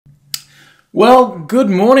Well, good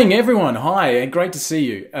morning, everyone. Hi, great to see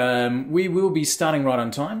you. We will be starting right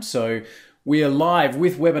on time, so we are live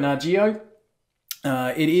with Webinar JEO.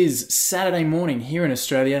 It is Saturday morning here in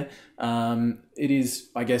Australia. It is,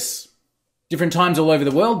 I guess, different times all over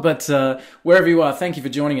the world, but wherever you are, thank you for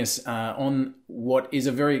joining us on what is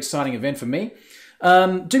a very exciting event for me.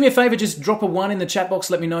 Do me a favor, just drop a 1 in the chat box.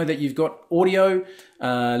 Let me know that you've got audio.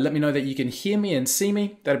 Let me know that you can hear me and see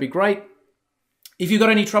me. That'd be great. If you've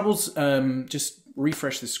got any troubles, just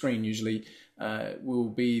refresh the screen. Usually will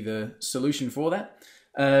be the solution for that.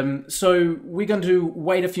 So we're going to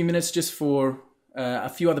wait a few minutes just for a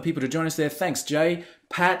few other people to join us there. Thanks, Jay,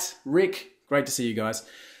 Pat, Rick. Great to see you guys.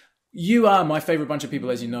 You are my favorite bunch of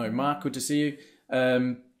people, as you know. Mark, good to see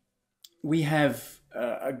you. We have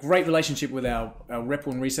a great relationship with our rep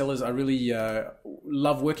and resellers. I really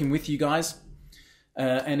love working with you guys.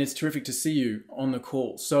 And it's terrific to see you on the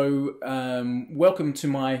call. So welcome to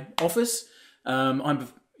my office.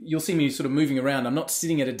 You'll see me sort of moving around. I'm not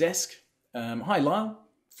sitting at a desk. Hi, Lyle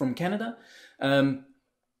from Canada.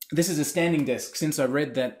 This is a standing desk. Since I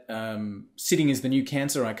read that sitting is the new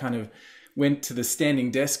cancer, I kind of went to the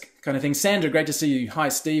standing desk kind of thing. Sandra, great to see you. Hi,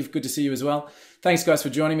 Steve. Good to see you as well. Thanks, guys, for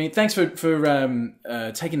joining me. Thanks for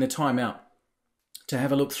taking the time out to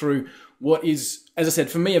have a look through what is, as I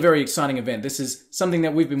said, for me, a very exciting event. This is something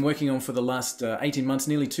that we've been working on for the last 18 months,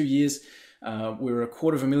 nearly 2 years. We're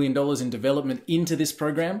 $250,000 in development into this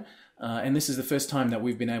program. And this is the first time that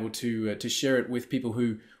we've been able to share it with people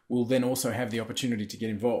who will then also have the opportunity to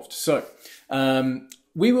get involved. So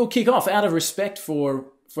we will kick off out of respect for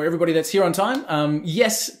everybody that's here on time.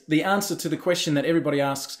 Yes, the answer to the question that everybody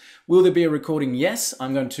asks, will there be a recording? Yes,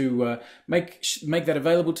 I'm going to make that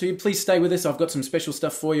available to you. Please stay with us. I've got some special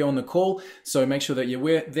stuff for you on the call, so make sure that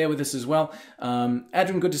you're there with us as well.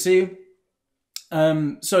 Adrian, good to see you.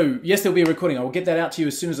 So yes, there'll be a recording. I will get that out to you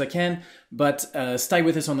as soon as I can, but stay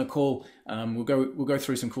with us on the call. We'll go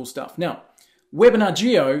through some cool stuff. Now, Webinar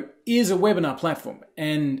JEO is a webinar platform,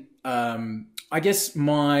 and I guess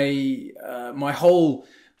my whole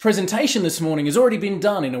presentation this morning has already been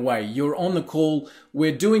done in a way. You're on the call.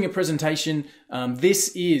 We're doing a presentation. This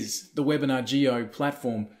is the Webinar JEO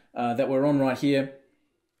platform that we're on right here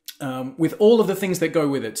with all of the things that go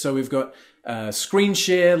with it. So we've got screen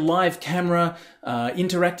share, live camera,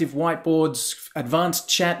 interactive whiteboards, advanced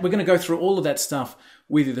chat. We're going to go through all of that stuff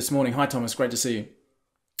with you this morning. Hi, Thomas. Great to see you.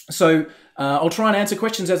 So I'll try and answer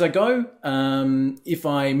questions as I go. If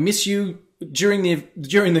I miss you during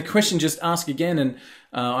the question, just ask again, and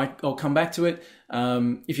I'll come back to it.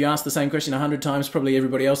 If you ask the same question 100 times, probably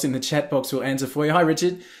everybody else in the chat box will answer for you. Hi,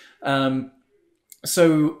 Richard.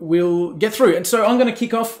 So we'll get through. And so I'm going to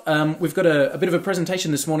kick off. We've got a bit of a presentation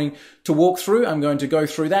this morning to walk through. I'm going to go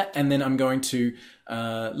through that, and then I'm going to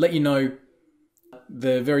let you know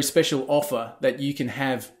the very special offer that you can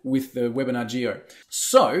have with the Webinar JEO.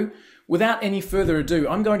 So without any further ado,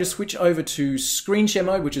 I'm going to switch over to screen share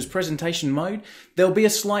mode, which is presentation mode. There'll be a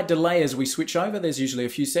slight delay as we switch over. There's usually a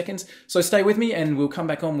few seconds. So stay with me and we'll come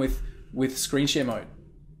back on with screen share mode.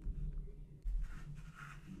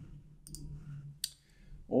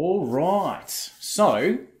 All right.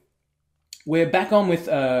 So we're back on with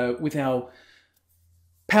our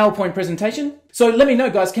PowerPoint presentation. So let me know,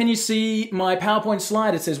 guys, can you see my PowerPoint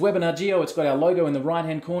slide? It says Webinar JEO. It's got our logo in the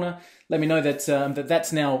right-hand corner. Let me know that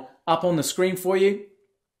that's now up on the screen for you.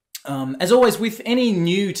 As always, with any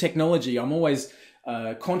new technology, I'm always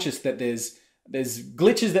conscious that there's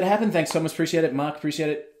glitches that happen. Thanks, Thomas. Appreciate it. Mark, appreciate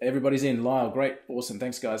it. Everybody's in. Lyle, great. Awesome.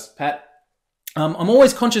 Thanks, guys. Pat. I'm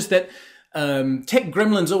always conscious that tech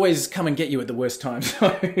gremlins always come and get you at the worst time. So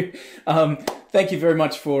thank you very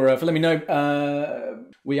much for letting me know.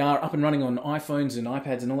 We are up and running on iPhones and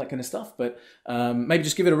iPads and all that kind of stuff, but maybe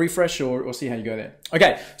just give it a refresh or see how you go there.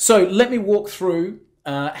 Okay, so let me walk through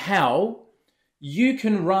how you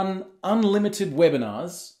can run unlimited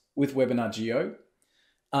webinars with Webinar JEO,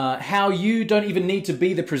 how you don't even need to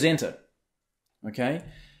be the presenter, okay?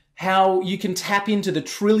 How you can tap into the $1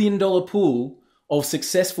 trillion pool of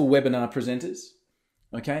successful webinar presenters,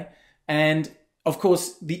 okay? And of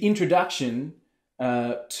course, the introduction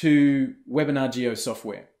to Webinar JEO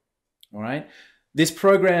software, all right? This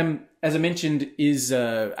program, as I mentioned, is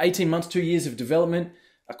 18 months, 2 years of development,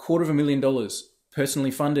 $250,000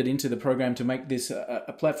 personally funded into the program to make this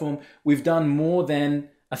a platform. We've done more than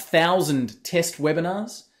 1,000 test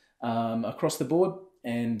webinars across the board,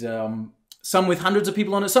 and some with hundreds of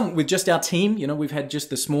people on it, some with just our team. You know, we've had just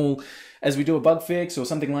the small, as we do a bug fix or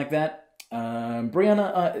something like that.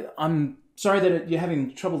 Brianna, I'm sorry that you're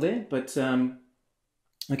having trouble there, but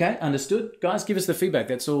okay, understood. Guys, give us the feedback.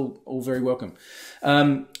 That's all very welcome.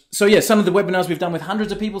 So yeah, some of the webinars we've done with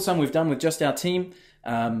hundreds of people, some we've done with just our team,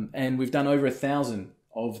 and we've done over 1,000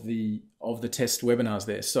 of the test webinars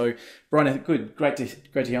there. So Brian, good, great to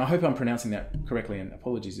hear. I hope I'm pronouncing that correctly, and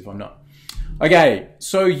apologies if I'm not. Okay,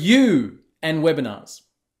 so you and webinars.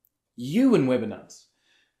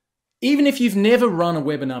 Even if you've never run a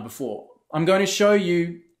webinar before, I'm going to show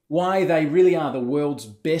you why they really are the world's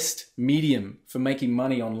best medium for making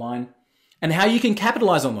money online, and how you can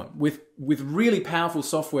capitalize on them with really powerful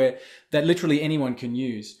software that literally anyone can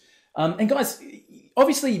use. And guys,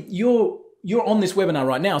 obviously you're on this webinar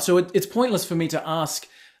right now, so it's pointless for me to ask,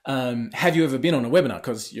 have you ever been on a webinar?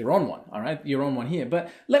 Because you're on one, all right? You're on one here. But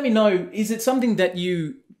let me know, is it something that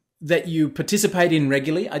you participate in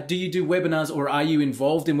regularly? Do you do webinars, or are you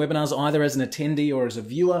involved in webinars either as an attendee or as a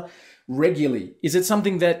viewer regularly? Is it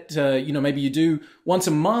something that, maybe you do once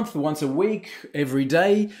a month, once a week, every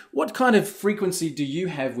day? What kind of frequency do you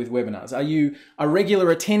have with webinars? Are you a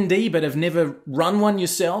regular attendee but have never run one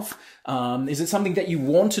yourself? Is it something that you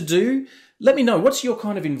want to do? Let me know. What's your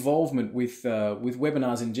kind of involvement with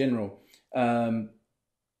webinars in general?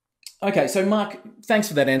 Okay, so Mark, thanks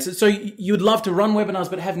for that answer. So you'd love to run webinars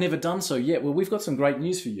but have never done so yet. Well, we've got some great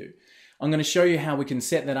news for you. I'm going to show you how we can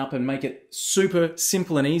set that up and make it super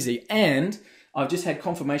simple and easy. And I've just had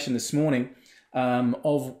confirmation this morning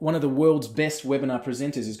of one of the world's best webinar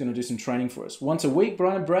presenters is going to do some training for us. Once a week,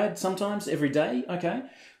 Brian, Brad, sometimes every day. Okay.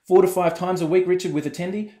 4 to 5 times a week, Richard, with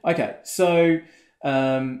attendee. Okay. So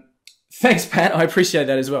thanks, Pat. I appreciate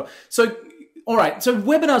that as well. So, all right. So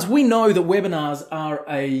webinars, we know that webinars are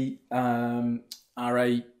a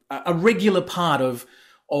regular part of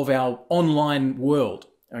our online world.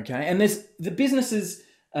 Okay, and there's the businesses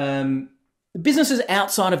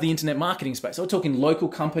outside of the internet marketing space. So we're talking local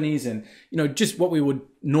companies and, just what we would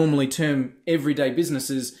normally term everyday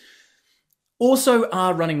businesses also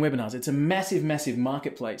are running webinars. It's a massive, massive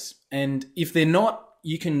marketplace. And if they're not,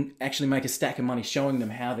 you can actually make a stack of money showing them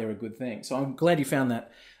how they're a good thing. So I'm glad you found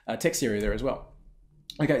that text area there as well.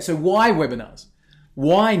 Okay, so why webinars?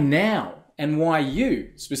 Why now? And why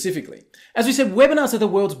you specifically? As we said, webinars are the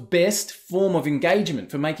world's best form of engagement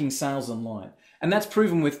for making sales online. And that's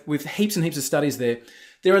proven with heaps and heaps of studies there.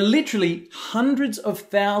 There are literally hundreds of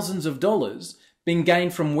thousands of dollars being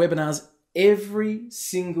gained from webinars every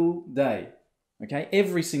single day. Okay,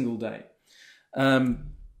 every single day.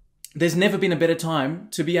 There's never been a better time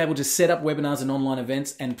to be able to set up webinars and online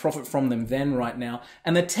events and profit from them than right now.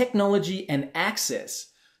 And the technology and access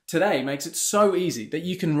today makes it so easy that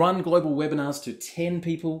you can run global webinars to 10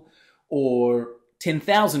 people or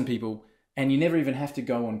 10,000 people, and you never even have to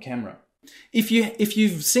go on camera. If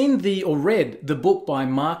you've seen or read the book by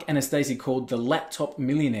Mark Anastasia called The Laptop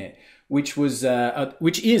Millionaire, which is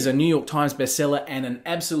a New York Times bestseller and an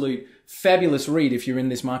absolute fabulous read if you're in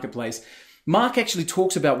this marketplace, Mark actually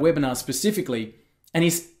talks about webinars specifically, and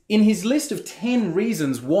in his list of 10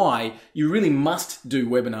 reasons why you really must do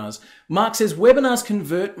webinars, Mark says webinars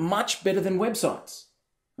convert much better than websites,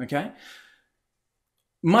 okay?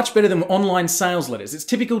 Much better than online sales letters. It's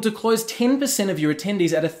typical to close 10% of your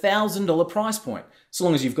attendees at a $1,000 price point, so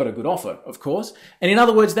long as you've got a good offer, of course. And in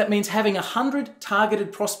other words, that means having 100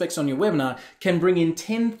 targeted prospects on your webinar can bring in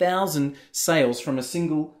 10,000 sales from a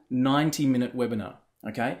single 90-minute webinar,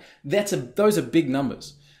 okay? Those are big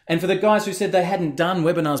numbers. And for the guys who said they hadn't done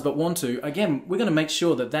webinars but want to, again, we're going to make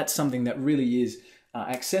sure that that's something that really is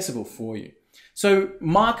accessible for you. So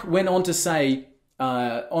Mark went on to say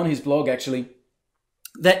on his blog, actually,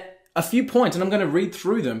 that a few points, and I'm going to read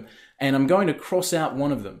through them, and I'm going to cross out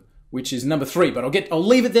one of them, which is number 3, but I'll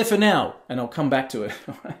leave it there for now, and I'll come back to it.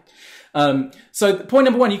 So point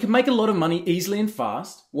number 1, you can make a lot of money easily and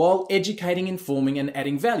fast while educating, informing, and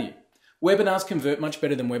adding value. Webinars convert much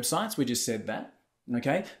better than websites. We just said that.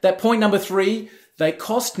 Okay. That point number 3, they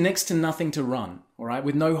cost next to nothing to run. All right.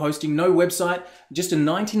 With no hosting, no website, just a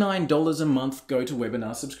 $99 a month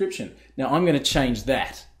GoToWebinar subscription. Now I'm going to change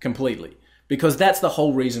that completely because that's the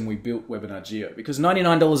whole reason we built Webinar JEO, because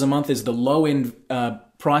 $99 a month is the low end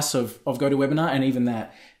price of GoToWebinar, and even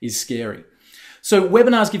that is scary. So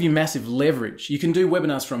webinars give you massive leverage. You can do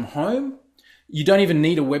webinars from home. You don't even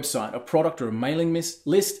need a website, a product, or a mailing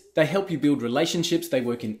list. They help you build relationships. They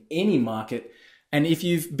work in any market. And if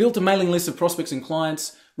you've built a mailing list of prospects and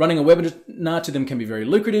clients, running a webinar to them can be very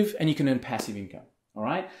lucrative, and you can earn passive income. All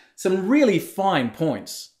right. Some really fine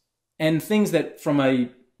points and things that from a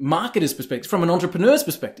marketer's perspective, from an entrepreneur's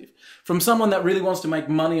perspective, from someone that really wants to make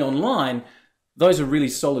money online, those are really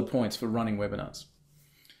solid points for running webinars.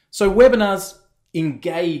 So webinars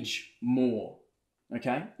engage more.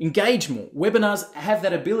 Okay, engage more. Webinars have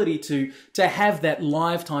that ability to have that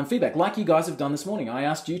live time feedback, like you guys have done this morning. I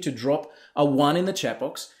asked you to drop a 1 in the chat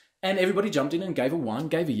box And everybody jumped in and gave a 1,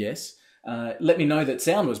 gave a yes. Let me know that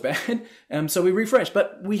sound was bad. So we refreshed,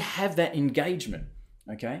 but we have that engagement,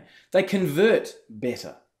 okay? They convert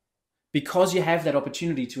better because you have that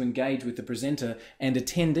opportunity to engage with the presenter and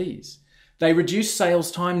attendees. They reduce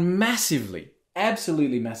sales time massively,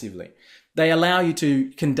 absolutely massively. They allow you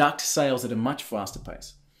to conduct sales at a much faster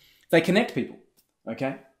pace. They connect people,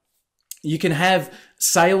 okay? You can have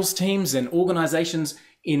sales teams and organizations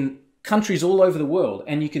in countries all over the world,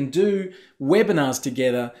 and you can do webinars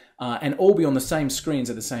together and all be on the same screens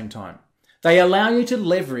at the same time. They allow you to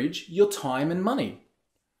leverage your time and money.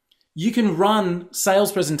 You can run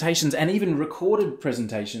sales presentations and even recorded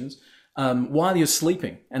presentations while you're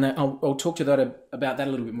sleeping, and I'll talk to you about that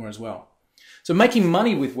a little bit more as well. So making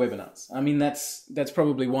money with webinars, I mean, that's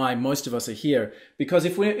probably why most of us are here, because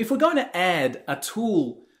if we're going to add a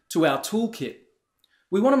tool to our toolkit,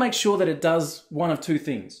 we want to make sure that it does one of two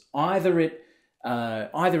things. Either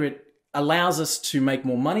it allows us to make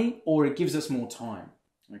more money, or it gives us more time.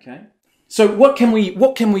 Okay. So what can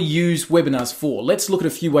we use webinars for? Let's look at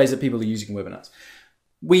a few ways that people are using webinars.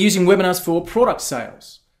 We're using webinars for product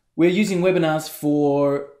sales. We're using webinars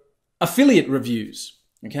for affiliate reviews.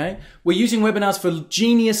 Okay. We're using webinars for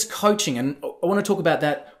genius coaching, and I want to talk about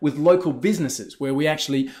that with local businesses, where we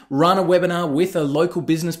actually run a webinar with a local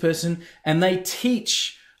business person and they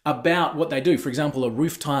teach about what they do. For example, a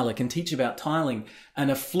roof tiler can teach about tiling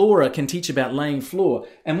and a floorer can teach about laying floor.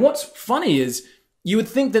 And what's funny is you would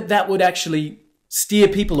think that that would actually steer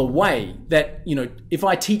people away, that, you know, if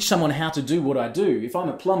I teach someone how to do what I do, if I'm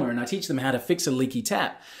a plumber and I teach them how to fix a leaky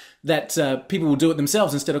tap, that people will do it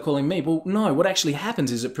themselves instead of calling me. Well, no, what actually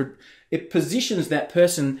happens is it positions that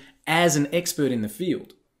person as an expert in the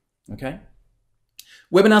field, okay?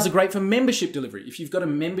 Webinars are great for membership delivery. If you've got a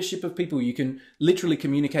membership of people, you can literally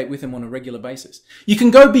communicate with them on a regular basis. You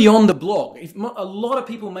can go beyond the blog. A lot of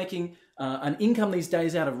people making an income these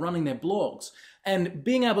days out of running their blogs, and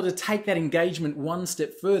being able to take that engagement one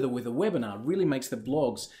step further with a webinar really makes the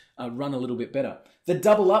blogs run a little bit better. The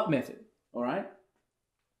double up method, all right?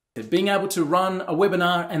 Being able to run a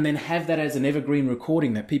webinar and then have that as an evergreen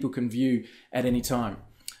recording that people can view at any time.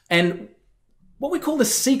 And what we call the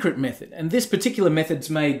secret method. And this particular method's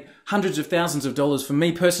made hundreds of thousands of dollars for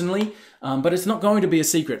me personally, but it's not going to be a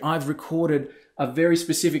secret. I've recorded a very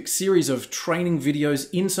specific series of training videos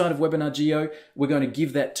inside of Webinar JEO. We're going to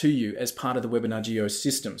give that to you as part of the Webinar JEO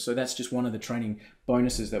system. So that's just one of the training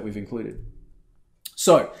bonuses that we've included.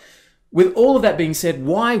 So with all of that being said,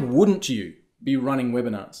 why wouldn't you be running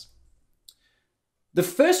webinars? The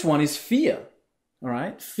first one is fear, all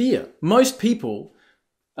right? Fear. Most people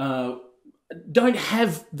don't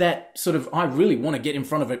have that sort of, I really want to get in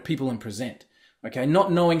front of people and present, okay?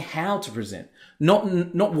 Not knowing how to present, not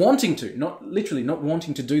wanting to, literally not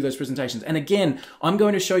wanting to do those presentations. And again, I'm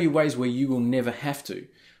going to show you ways where you will never have to,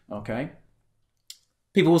 okay?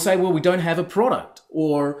 People will say, well, we don't have a product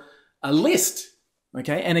or a list.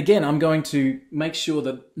 Okay, and again, I'm going to make sure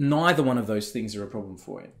that neither one of those things are a problem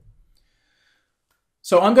for you.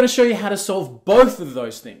 So I'm going to show you how to solve both of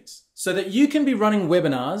those things so that you can be running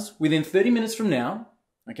webinars within 30 minutes from now,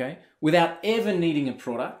 okay, without ever needing a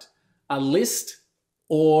product, a list,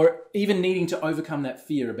 or even needing to overcome that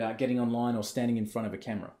fear about getting online or standing in front of a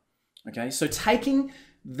camera. Okay, so taking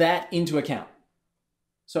that into account.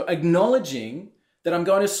 So acknowledging that I'm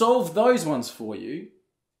going to solve those ones for you.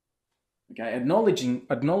 Okay, acknowledging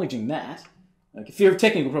that. Okay, fear of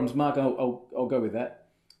technical problems, Mark, I'll go with that.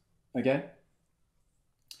 Okay.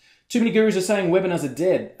 Too many gurus are saying webinars are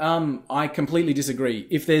dead. I completely disagree.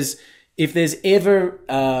 If there's ever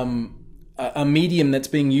a medium that's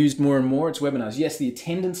being used more and more, it's webinars. Yes, the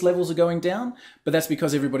attendance levels are going down, but that's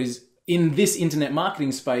because everybody's in this internet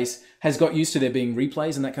marketing space has got used to there being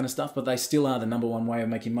replays and that kind of stuff, but they still are the #1 way of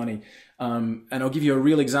making money. And I'll give you a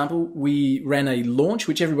real example. We ran a launch,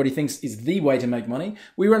 which everybody thinks is the way to make money.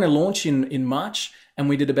 We ran a launch in March, and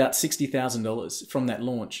we did about $60,000 from that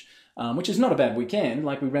launch, which is not a bad weekend.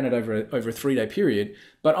 Like, we ran it over a 3-day period,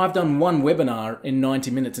 but I've done one webinar in 90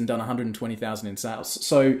 minutes and done 120,000 in sales.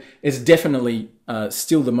 So it's definitely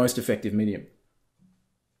still the most effective medium.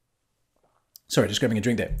 Sorry, just grabbing a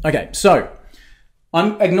drink there. Okay, so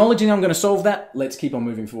I'm acknowledging I'm going to solve that. Let's keep on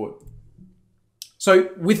moving forward.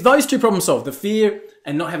 So with those two problems solved, the fear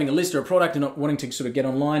and not having a list or a product and not wanting to sort of get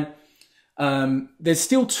online, there's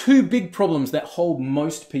still two big problems that hold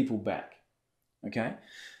most people back, okay?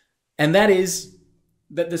 And that is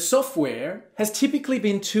that the software has typically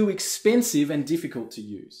been too expensive and difficult to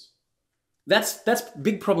use. That's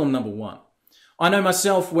big problem #1. I know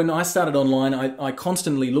myself, when I started online, I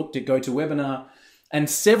constantly looked at GoToWebinar, and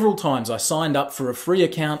several times I signed up for a free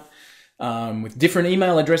account with different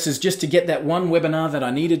email addresses just to get that one webinar that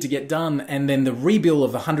I needed to get done. And then the rebill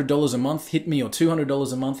of $100 a month hit me, or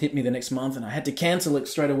 $200 a month hit me the next month, and I had to cancel it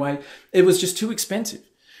straight away. It was just too expensive.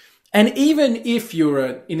 And even if you're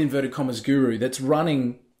an, in inverted commas, guru that's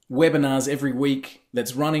running webinars every week,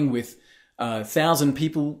 that's running with 1,000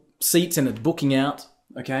 people seats and it's booking out,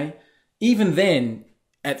 okay? Even then,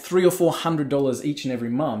 at $300 or $400 each and every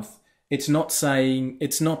month, it's not an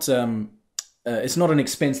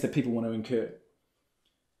expense that people want to incur.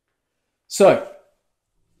 So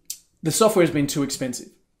the software has been too expensive.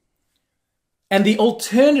 And the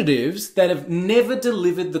alternatives that have never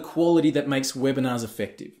delivered the quality that makes webinars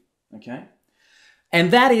effective, okay?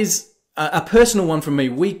 And that is a personal one from me.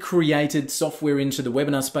 We created software into the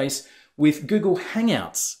webinar space with Google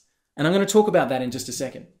Hangouts. And I'm going to talk about that in just a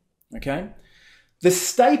second, okay? The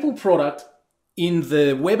staple product in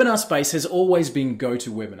the webinar space has always been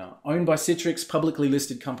GoToWebinar, owned by Citrix, publicly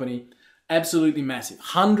listed company, absolutely massive.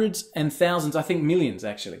 Hundreds and thousands, I think millions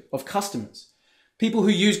actually, of customers. People who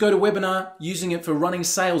use GoToWebinar, using it for running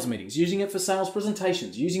sales meetings, using it for sales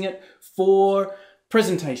presentations, using it for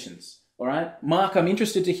presentations. All right, Mark, I'm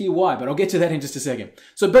interested to hear why, but I'll get to that in just a second.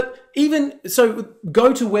 So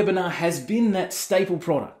GoToWebinar has been that staple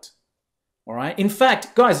product. All right. In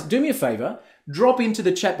fact, guys, do me a favor. Drop into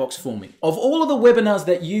the chat box for me. Of all of the webinars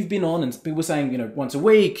that you've been on, and people were saying, you know, once a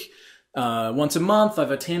week, once a month,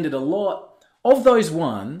 I've attended a lot. Of those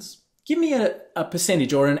ones, give me a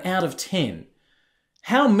percentage or an out of 10.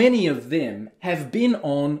 How many of them have been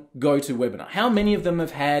on GoToWebinar? How many of them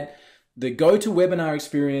have had the GoToWebinar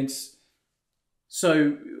experience?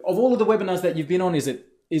 So of all of the webinars that you've been on, is it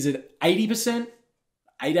 80%?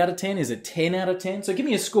 8 out of 10? Is it 10 out of 10? So give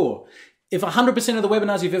me a score. If 100% of the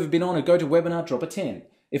webinars you've ever been on are GoToWebinar, drop a 10.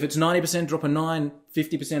 If it's 90%, drop a 9.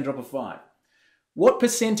 50%, drop a 5. What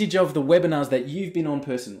percentage of the webinars that you've been on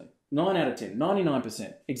personally? 9 out of 10.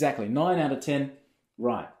 99%. Exactly. 9 out of 10.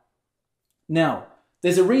 Right. Now,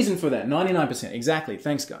 there's a reason for that. 99%. Exactly.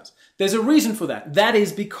 Thanks, guys. There's a reason for that. That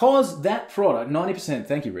is because that product, 90%.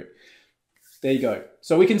 Thank you, Rick. There you go.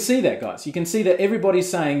 So we can see that, guys. You can see that everybody's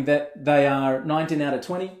saying that they are 19 out of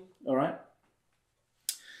 20. All right.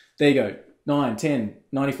 There you go. 9, 10,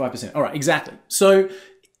 95%. All right, exactly. So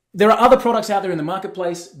there are other products out there in the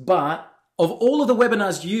marketplace, but of all of the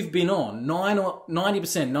webinars you've been on, 90%,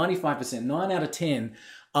 95%, 9 out of 10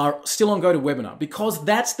 are still on GoToWebinar, because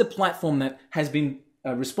that's the platform that has been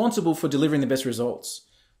responsible for delivering the best results,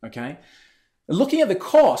 okay? Looking at the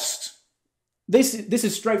cost, this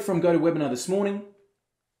is straight from GoToWebinar this morning,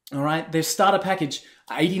 all right? Their starter package,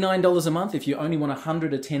 $89 a month if you only want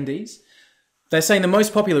 100 attendees. They're saying the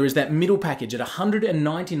most popular is that middle package at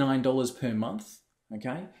 $199 per month,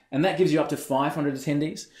 okay? And that gives you up to 500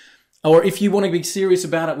 attendees. Or if you want to be serious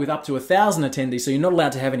about it, with up to 1,000 attendees, so you're not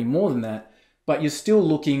allowed to have any more than that, but you're still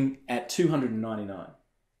looking at $299,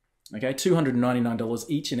 okay? $299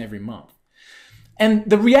 each and every month. And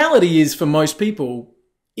the reality is, for most people,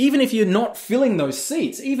 even if you're not filling those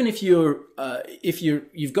seats, even if you've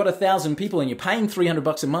got 1,000 people and you're paying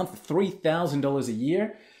 $300 a month, $3,000 a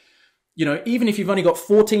year, you know, even if you've only got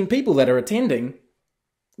 14 people that are attending,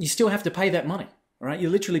 you still have to pay that money, all right?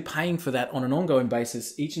 You're literally paying for that on an ongoing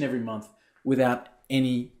basis each and every month without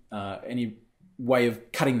any way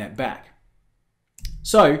of cutting that back.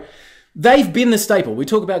 So they've been the staple. We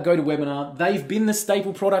talk about GoToWebinar. They've been the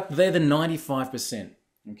staple product. They're the 95%,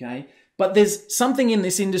 okay? But there's something in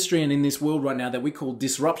this industry and in this world right now that we call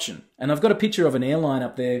disruption. And I've got a picture of an airline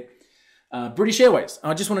up there, British Airways.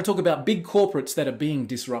 I just want to talk about big corporates that are being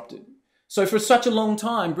disrupted. So for such a long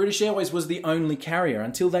time, British Airways was the only carrier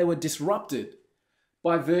until they were disrupted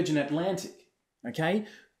by Virgin Atlantic, okay?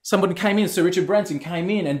 Somebody came in, Sir Richard Branson came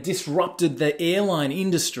in and disrupted the airline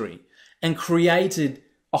industry and created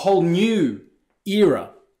a whole new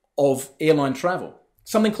era of airline travel.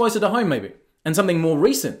 Something closer to home maybe, and something more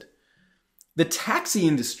recent. The taxi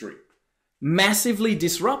industry, massively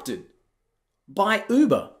disrupted by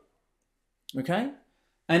Uber, okay?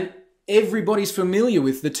 And everybody's familiar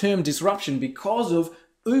with the term disruption because of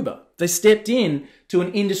Uber. They stepped in to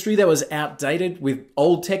an industry that was outdated with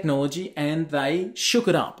old technology, and they shook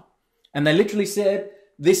it up. And they literally said,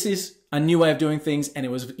 this is a new way of doing things, and it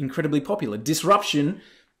was incredibly popular. Disruption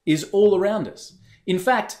is all around us. In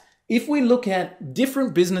fact, if we look at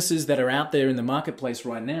different businesses that are out there in the marketplace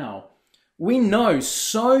right now, we know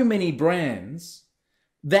so many brands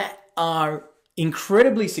that are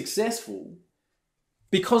incredibly successful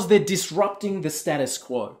because they're disrupting the status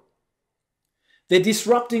quo. They're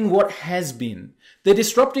disrupting what has been. They're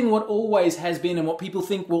disrupting what always has been and what people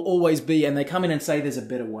think will always be, and they come in and say there's a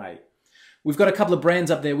better way. We've got a couple of brands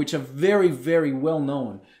up there which are very, very well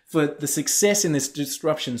known for the success in this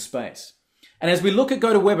disruption space. And as we look at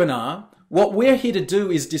GoToWebinar, what we're here to do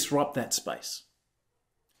is disrupt that space.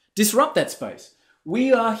 Disrupt that space.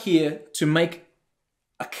 We are here to make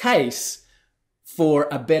a case for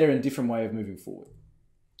a better and different way of moving forward.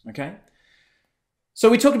 Okay? So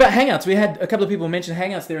we talked about Hangouts. We had a couple of people mention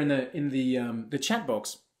Hangouts there in the chat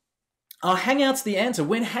box. Are Hangouts the answer?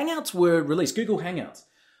 When Hangouts were released, Google Hangouts,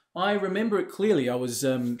 I remember it clearly. I was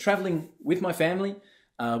traveling with my family.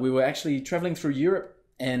 We were actually traveling through Europe,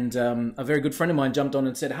 and a very good friend of mine jumped on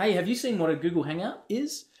and said, "Hey, have you seen what a Google Hangout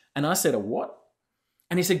is?" And I said, "A what?"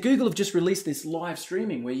 And he said, "Google have just released this live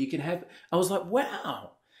streaming where you can have..." I was like,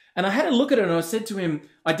 wow. And I had a look at it and I said to him,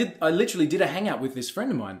 I literally did a Hangout with this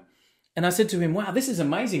friend of mine. And I said to him, "Wow, this is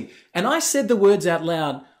amazing." And I said the words out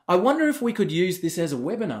loud, "I wonder if we could use this as a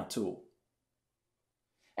webinar tool."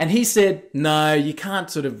 And he said, "No, you can't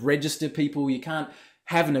sort of register people. You can't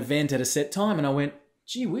have an event at a set time." And I went,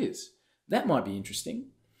 gee whiz, that might be interesting.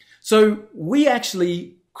 So we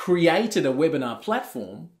actually created a webinar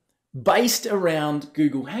platform based around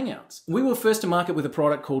Google Hangouts. We were first to market with a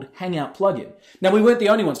product called Hangout Plugin. Now, we weren't the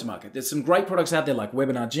only ones to market. There's some great products out there like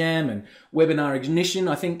Webinar Jam and Webinar Ignition,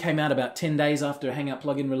 I think came out about 10 days after Hangout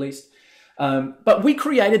Plugin released. But we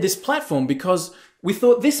created this platform because we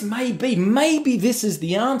thought maybe this is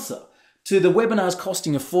the answer to the webinars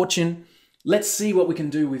costing a fortune. Let's see what we can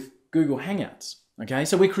do with Google Hangouts. Okay,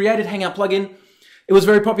 so we created Hangout Plugin. It was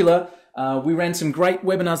very popular. We ran some great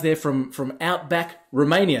webinars there from outback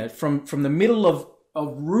Romania, from the middle of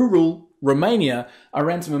rural Romania. I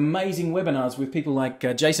ran some amazing webinars with people like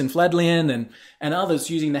Jason Fladlian and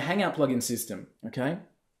others using the Hangout plugin system. Okay.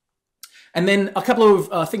 And then a couple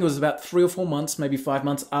of, I think it was about 3 or 4 months, maybe 5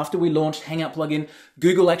 months after we launched Hangout plugin,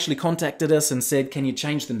 Google actually contacted us and said, "Can you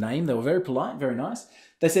change the name?" They were very polite, very nice.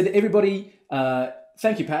 They said, "Everybody,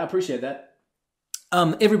 thank you, Pat, I appreciate that.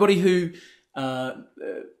 Everybody who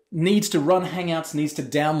needs to run Hangouts needs to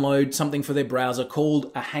download something for their browser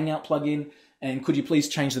called a Hangout plugin, and could you please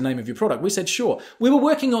change the name of your product?" We said, sure. We were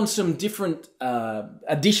working on some different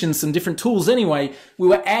additions, some different tools anyway. We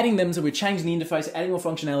were adding them, so we're changing the interface, adding more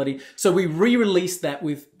functionality. So we re-released that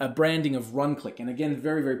with a branding of RunClick, and again,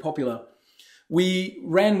 very, very popular. We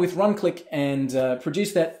ran with RunClick and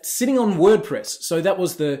produced that sitting on WordPress. So that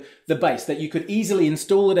was the base, that you could easily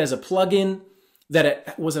install it as a plugin, that it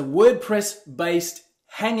was a WordPress-based,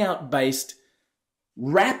 Hangout-based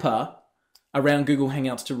wrapper around Google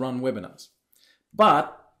Hangouts to run webinars.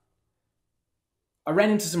 But I ran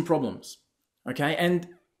into some problems, okay? And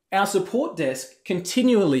our support desk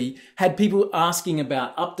continually had people asking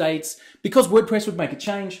about updates because WordPress would make a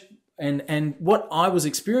change. And what I was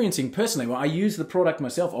experiencing personally, well, I used the product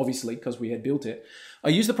myself, obviously, because we had built it. I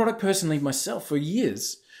used the product personally myself for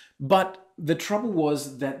years. But the trouble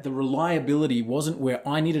was that the reliability wasn't where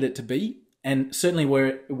I needed it to be, and certainly where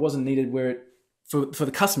it wasn't needed for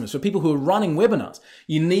the customers, for people who are running webinars.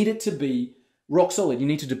 You need it to be rock solid. You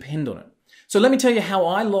need to depend on it. So let me tell you how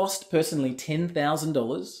I lost personally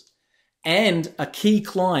 $10,000 and a key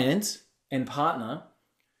client and partner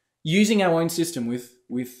using our own system with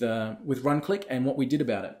RunClick, and what we did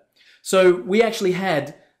about it. So we actually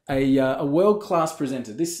had a world-class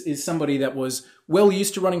presenter. This is somebody that was well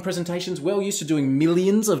used to running presentations, well used to doing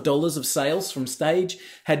millions of dollars of sales from stage,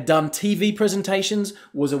 had done TV presentations,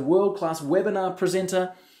 was a world-class webinar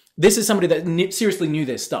presenter. This is somebody that seriously knew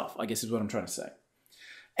their stuff, I guess is what I'm trying to say.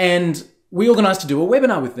 And we organized to do a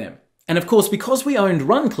webinar with them. And of course, because we owned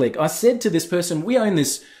RunClick, I said to this person, we own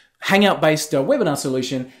this Hangout-based webinar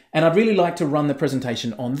solution, and I'd really like to run the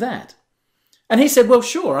presentation on that. And he said, well,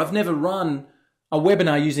 sure, I've never run a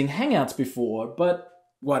webinar using Hangouts before, but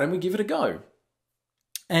why don't we give it a go?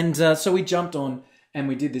 And so we jumped on and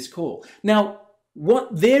we did this call. Now,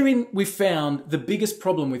 therein we found the biggest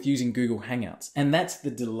problem with using Google Hangouts, and that's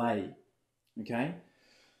the delay, okay?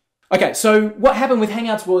 Okay, so what happened with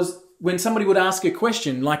Hangouts was when somebody would ask a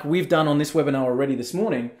question, like we've done on this webinar already this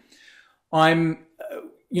morning,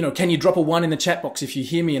 can you drop a 1 in the chat box if you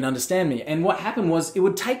hear me and understand me? And what happened was it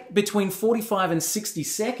would take between 45 and 60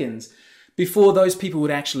 seconds before those people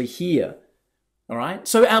would actually hear. All right.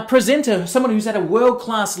 So our presenter, someone who's at a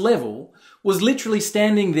world-class level, was literally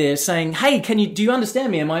standing there saying, hey, do you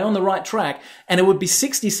understand me? Am I on the right track? And it would be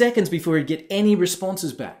 60 seconds before he'd get any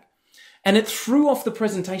responses back. And it threw off the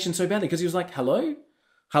presentation so badly because he was like, hello?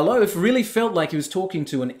 Hello? It really felt like he was talking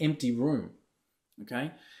to an empty room.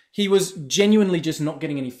 Okay. He was genuinely just not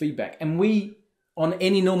getting any feedback. And we, on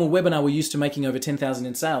any normal webinar, we're used to making over 10,000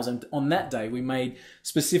 in sales. And on that day, we made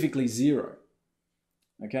specifically 0.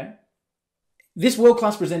 Okay. This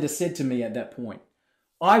world-class presenter said to me at that point,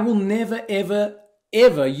 I will never, ever,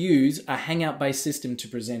 ever use a Hangout-based system to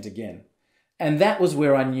present again. And that was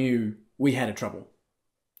where I knew we had a trouble,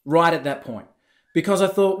 right at that point. Because I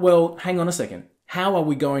thought, well, hang on a second. How are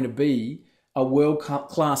we going to be a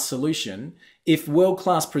world-class solution if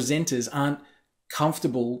world-class presenters aren't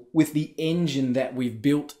comfortable with the engine that we've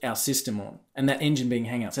built our system on, and that engine being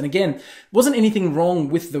Hangouts? And again, wasn't anything wrong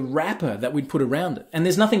with the wrapper that we'd put around it. And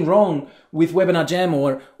there's nothing wrong with Webinar Jam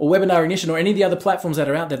or Webinar Ignition or any of the other platforms that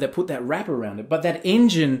are out there that put that wrapper around it. But that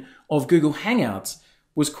engine of Google Hangouts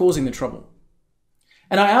was causing the trouble.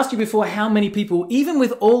 And I asked you before how many people, even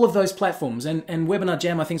with all of those platforms, and Webinar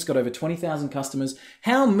Jam I think's got over 20,000 customers,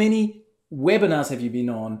 how many webinars have you been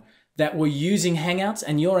on that were using Hangouts?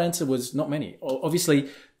 And your answer was not many. Obviously,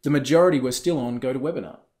 the majority were still on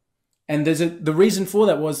GoToWebinar. And the reason for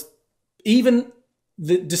that was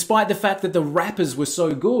despite the fact that the wrappers were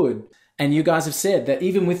so good, and you guys have said that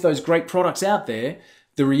even with those great products out there,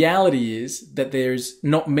 the reality is that there's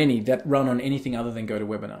not many that run on anything other than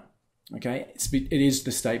GoToWebinar. Okay, it is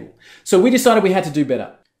the stable. So we decided we had to do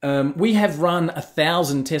better. We have run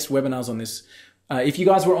 1,000 test webinars on this. If you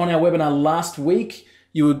guys were on our webinar last week,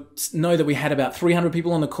 you would know that we had about 300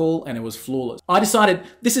 people on the call and it was flawless. I decided,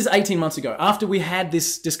 this is 18 months ago, after we had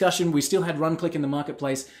this discussion, we still had run-click in the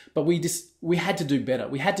marketplace, but we had to do better.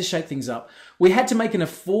 We had to shake things up. We had to make an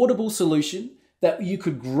affordable solution that you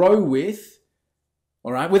could grow with,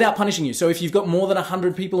 all right, without punishing you. So if you've got more than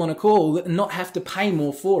 100 people on a call, not have to pay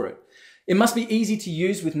more for it. It must be easy to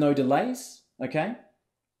use with no delays, okay?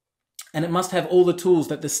 And it must have all the tools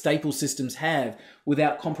that the staple systems have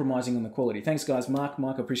without compromising on the quality. Thanks, guys. Mark,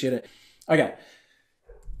 I appreciate it. Okay.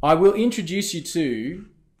 I will introduce you to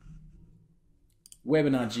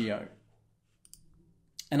Webinar JEO.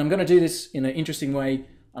 And I'm going to do this in an interesting way.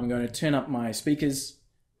 I'm going to turn up my speakers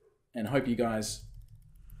and hope you guys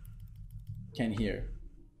can hear.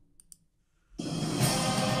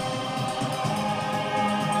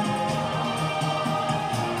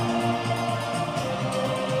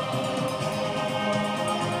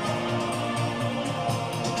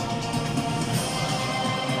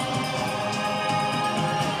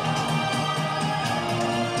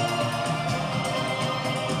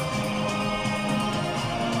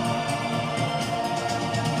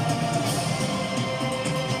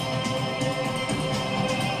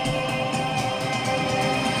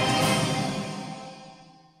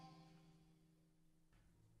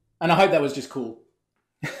 And I hope that was just cool.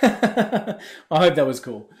 I hope that was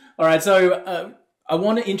cool. All right, so I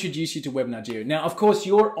want to introduce you to Webinar JEO. Now, of course,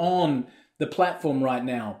 you're on the platform right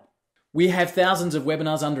now. We have thousands of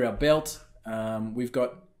webinars under our belt. We've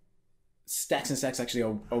got stacks and stacks.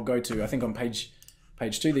 Actually, I'll go to, I think on page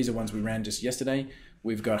 2, these are ones we ran just yesterday.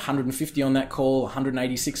 We've got 150 on that call,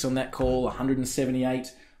 186 on that call,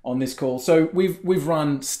 178 on this call. So we've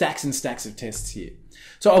run stacks and stacks of tests here.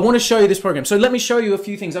 So I want to show you this program. So let me show you a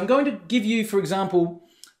few things. I'm going to give you, for example,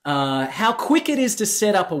 how quick it is to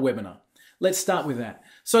set up a webinar. Let's start with that.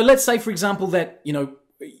 So let's say, for example, that,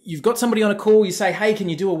 you've got somebody on a call, you say, hey, can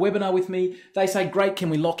you do a webinar with me? They say, great, can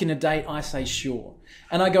we lock in a date? I say, sure.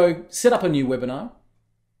 And I go, set up a new webinar.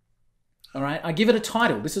 All right, I give it a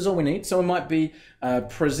title. This is all we need. So it might be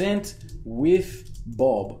Present with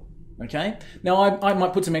Bob. Okay, now I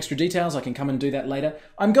might put some extra details. I can come and do that later.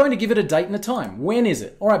 I'm going to give it a date and a time. When is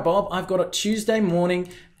it? All right, Bob, I've got it Tuesday morning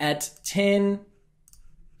at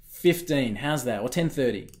 10:15. How's that? Or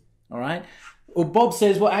 10:30. All right. Well, Bob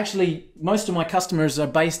says, well, actually, most of my customers are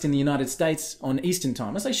based in the United States on Eastern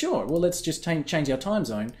time. I say, sure. Well, let's just change our time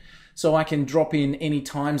zone so I can drop in any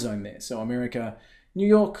time zone there. So America, New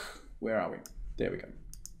York, where are we? There we go.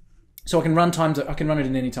 So I can run it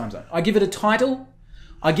in any time zone. I give it a title.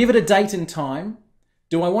 I give it a date and time.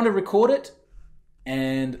 Do I want to record it?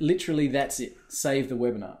 And literally that's it. Save the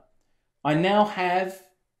webinar. I now have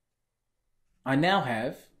my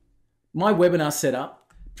webinar set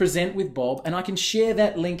up, Present with Bob, and I can share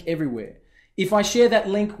that link everywhere. If I share that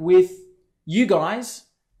link with you guys,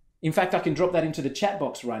 in fact, I can drop that into the chat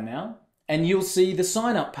box right now, and you'll see the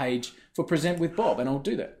sign up page for Present with Bob, and I'll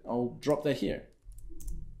do that. I'll drop that here.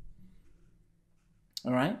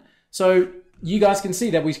 All right. So you guys can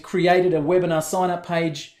see that we've created a webinar sign-up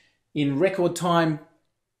page in record time,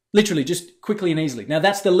 literally just quickly and easily. Now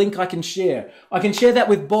that's the link I can share. I can share that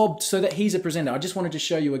with Bob so that he's a presenter. I just wanted to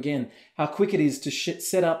show you again how quick it is to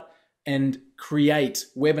set up and create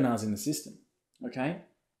webinars in the system, okay?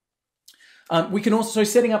 We can also,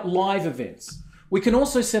 setting up live events. We can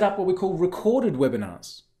also set up what we call recorded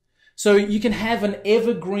webinars. So you can have an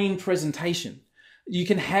evergreen presentation. You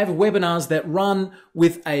can have webinars that run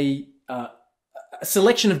with a a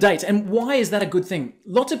selection of dates. And why is that a good thing?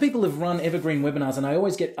 Lots of people have run evergreen webinars, and I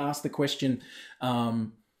always get asked the question,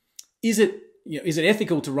 is it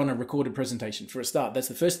ethical to run a recorded presentation? For a start, that's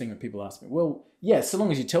the first thing that people ask me. Well, yes, so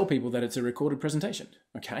long as you tell people that it's a recorded presentation.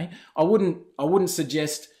 Okay, I wouldn't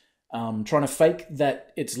suggest trying to fake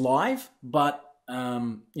that it's live, but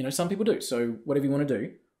some people do. So whatever you want to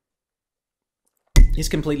do is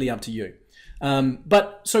completely up to you.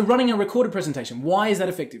 But so running a recorded presentation, why is that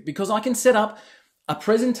effective? Because I can set up a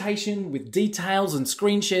presentation with details and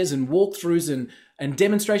screen shares and walkthroughs and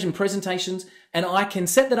demonstration presentations, and I can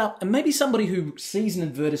set that up, and maybe somebody who sees an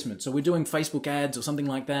advertisement, so we're doing Facebook ads or something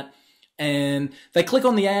like that, and they click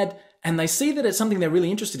on the ad and they see that it's something they're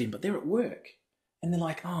really interested in, but they're at work. And they're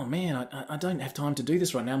like, oh man, I don't have time to do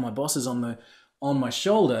this right now. My boss is on my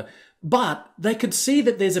shoulder. But they could see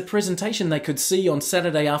that there's a presentation they could see on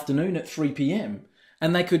Saturday afternoon at 3 p.m.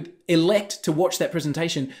 and they could elect to watch that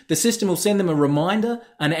presentation. The system will send them a reminder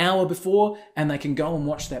an hour before, and they can go and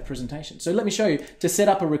watch that presentation. So let me show you to set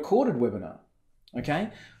up a recorded webinar. Okay.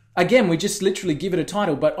 Again, we just literally give it a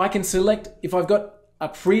title, but I can select if I've got a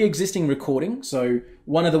pre-existing recording. So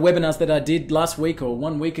one of the webinars that I did last week or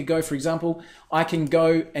 1 week ago, for example, I can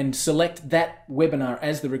go and select that webinar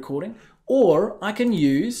as the recording, or I can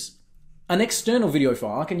use an external video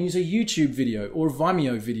file. I can use a YouTube video or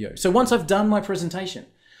Vimeo video. So once I've done my presentation,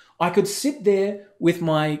 I could sit there with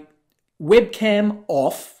my webcam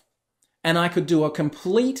off and I could do a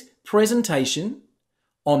complete presentation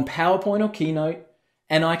on PowerPoint or Keynote,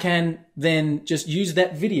 and I can then just use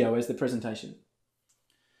that video as the presentation.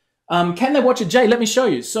 Can they watch it, Jay? Let me show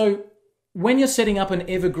you. So when you're setting up an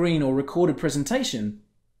evergreen or recorded presentation,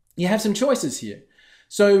 you have some choices here.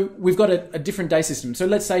 So we've got a different day system. So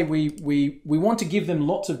let's say we want to give them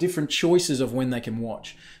lots of different choices of when they can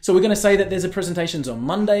watch. So we're going to say that there's a presentations on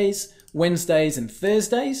Mondays, Wednesdays, and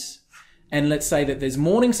Thursdays. And let's say that there's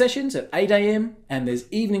morning sessions at 8 a.m. and there's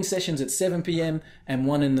evening sessions at 7 p.m. and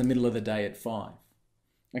one in the middle of the day at 5.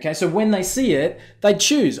 Okay, so when they see it, they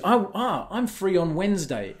choose, I'm free on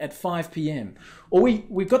Wednesday at 5 p.m. Or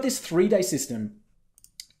we've got this 3-day system.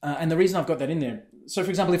 And the reason I've got that in there, so for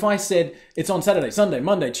example, if I said it's on Saturday, Sunday,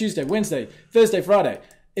 Monday, Tuesday, Wednesday, Thursday, Friday,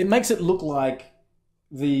 it makes it look like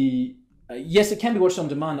yes, it can be watched on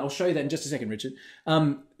demand. I'll show you that in just a second, Richard.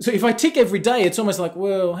 So if I tick every day, it's almost like,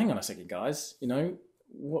 well, hang on a second, guys,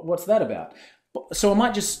 what's that about? So I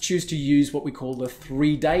might just choose to use what we call the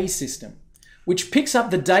 3-day system, which picks up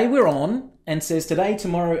the day we're on and says today,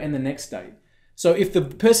 tomorrow, and the next day. So if the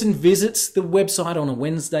person visits the website on a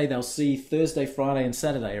Wednesday, they'll see Thursday, Friday, and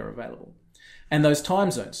Saturday are available. And those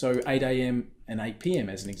time zones, so 8 a.m. and 8 p.m.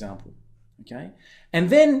 as an example. Okay. And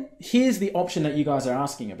then here's the option that you guys are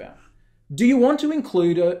asking about. Do you want to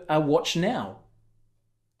include a watch now?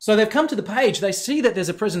 So they've come to the page, they see that there's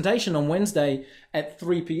a presentation on Wednesday at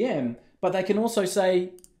 3 p.m., but they can also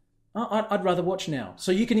say, I'd rather watch now.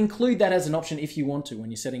 So you can include that as an option if you want to when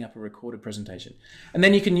you're setting up a recorded presentation. And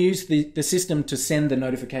then you can use the system to send the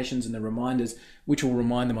notifications and the reminders, which will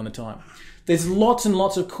remind them on the time. There's lots and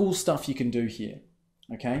lots of cool stuff you can do here,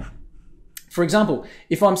 okay? For example,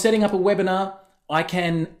 if I'm setting up a webinar, I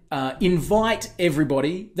can invite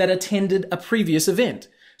everybody that attended a previous event.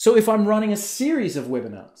 So if I'm running a series of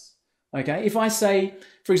webinars, okay, if I say,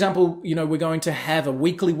 for example, we're going to have a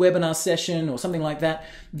weekly webinar session or something like that,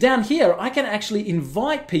 down here, I can actually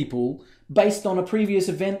invite people based on a previous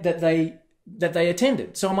event that they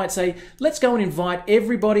attended. So I might say, let's go and invite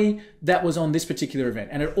everybody that was on this particular event,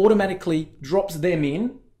 and it automatically drops them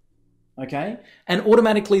in, okay, and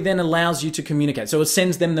automatically then allows you to communicate. So it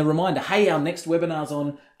sends them the reminder, hey, our next webinar's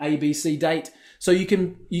on ABC date. So you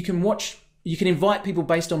can invite people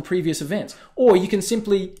based on previous events, or you can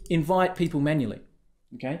simply invite people manually.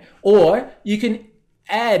 Okay, or you can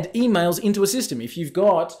add emails into a system. If you've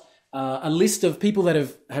got a list of people that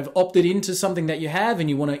have opted into something that you have and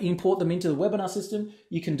you want to import them into the webinar system,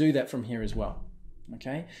 you can do that from here as well.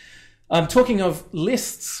 Okay, talking of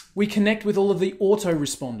lists, we connect with all of the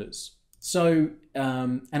autoresponders. So,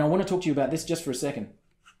 and I want to talk to you about this just for a second.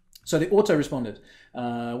 So the autoresponders,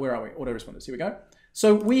 where are we? Autoresponders, here we go.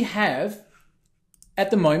 So we have,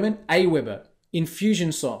 at the moment, Aweber,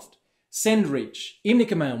 Infusionsoft, SendReach,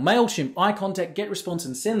 Imnica Mail, MailChimp, iContact, GetResponse,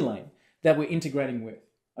 and SendLane that we're integrating with,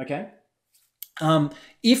 okay?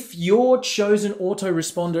 If your chosen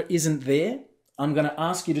autoresponder isn't there, I'm going to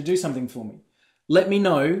ask you to do something for me. Let me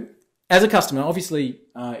know, as a customer, obviously,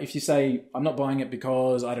 if you say, I'm not buying it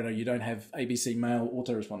because, I don't know, you don't have ABC Mail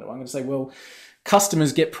autoresponder, I'm going to say, well,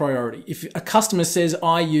 customers get priority. If a customer says,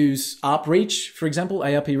 I use ARP Reach, for example,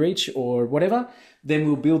 ARP Reach or whatever, then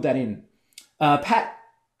we'll build that in.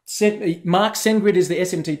 Mark SendGrid is the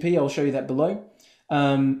SMTP. I'll show you that below.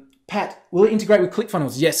 Pat, will it integrate with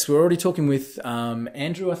ClickFunnels? Yes, we're already talking with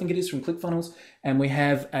Andrew, I think it is, from ClickFunnels, and we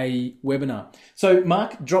have a webinar. So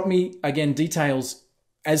Mark, drop me, again, details.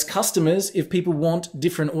 As customers, if people want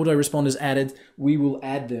different autoresponders added, we will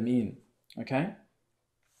add them in, okay?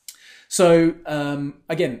 So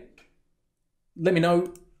again, let me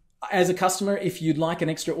know as a customer if you'd like an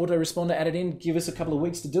extra autoresponder added in. Give us a couple of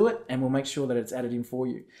weeks to do it and we'll make sure that it's added in for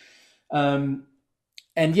you.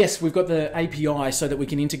 And yes, we've got the API so that we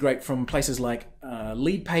can integrate from places like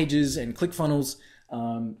Lead Pages and ClickFunnels.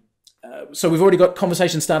 So we've already got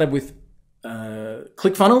conversations started with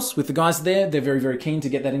ClickFunnels, with the guys there. They're very, very keen to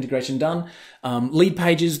get that integration done. Lead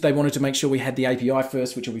Pages, they wanted to make sure we had the API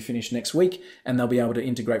first, which will be finished next week, and they'll be able to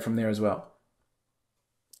integrate from there as well.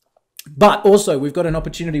 But also, we've got an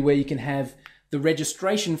opportunity where you can have the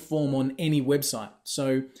registration form on any website.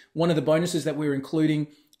 So one of the bonuses that we're including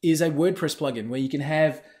is a WordPress plugin where you can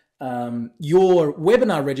have your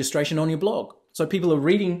webinar registration on your blog. So people are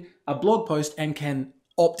reading a blog post and can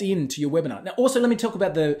opt in to your webinar. Now, also, let me talk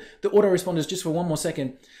about the autoresponders just for one more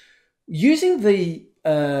second. Using the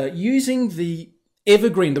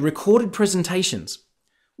evergreen, the recorded presentations,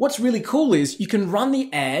 what's really cool is you can run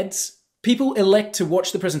the ads. People elect to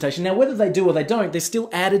watch the presentation. Now, whether they do or they don't, they're still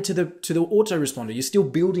added to the autoresponder. You're still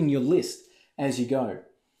building your list as you go.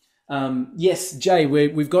 Yes, Jay,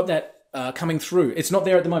 we've got that coming through. It's not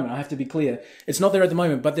there at the moment. I have to be clear. It's not there at the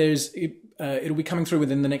moment, but it'll be coming through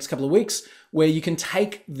within the next couple of weeks, where you can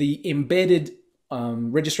take the embedded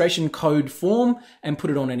registration code form and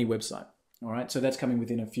put it on any website. All right, so that's coming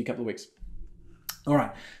within a couple of weeks. All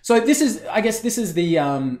right, so this is, I guess, this is the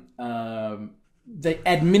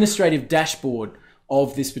administrative dashboard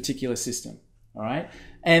of this particular system. All right.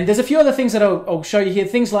 And there's a few other things that I'll show you here.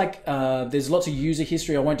 Things like there's lots of user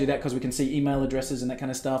history. I won't do that because we can see email addresses and that kind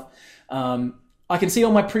of stuff. I can see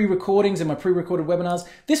all my pre-recordings and my pre-recorded webinars.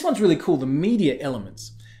 This one's really cool, the media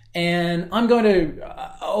elements. And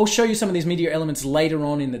I'll show you some of these media elements later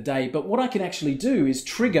on in the day. But what I can actually do is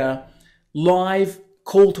trigger live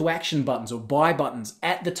call to action buttons or buy buttons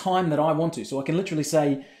at the time that I want to. So I can literally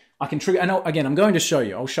say, I can trigger, and again, I'm going to show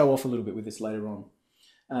you. I'll show off a little bit with this later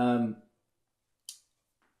on.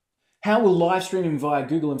 How will live streaming via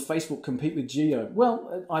Google and Facebook compete with JEO?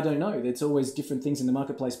 Well, I don't know. There's always different things in the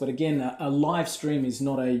marketplace, but again, a live stream is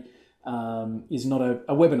not a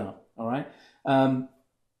webinar. All right.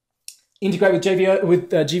 Integrate with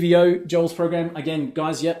GVO, Joel's program. Again,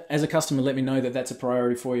 guys, yep, as a customer, let me know that that's a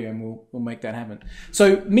priority for you and we'll make that happen.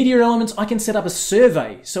 So media elements, I can set up a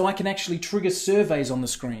survey so I can actually trigger surveys on the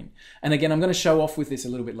screen. And again, I'm going to show off with this a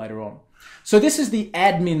little bit later on. So this is the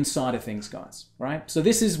admin side of things, guys, right? So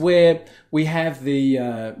this is where we have the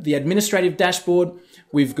administrative dashboard.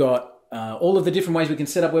 We've got all of the different ways we can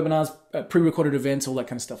set up webinars, pre-recorded events, all that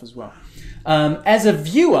kind of stuff as well. As a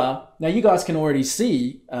viewer, now you guys can already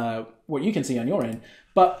see what you can see on your end,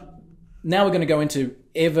 but now we're going to go into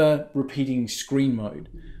ever repeating screen mode.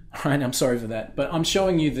 All right, I'm sorry for that, but I'm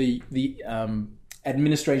showing you the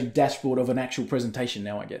administrative dashboard of an actual presentation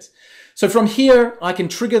now, I guess. So from here, I can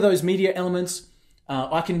trigger those media elements.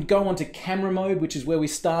 I can go onto camera mode, which is where we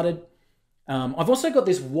started. I've also got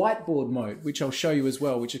this whiteboard mode, which I'll show you as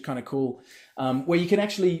well, which is kind of cool, where you can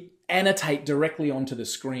actually annotate directly onto the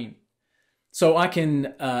screen. So I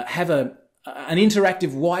can have an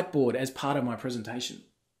interactive whiteboard as part of my presentation.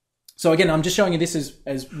 So again, I'm just showing you this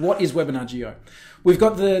as what is Webinar JEO. We've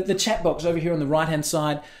got the chat box over here on the right-hand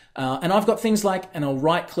side, and I've got things like, and I'll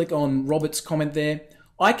right-click on Robert's comment there.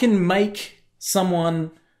 I can make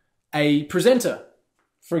someone a presenter,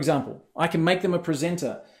 for example. I can make them a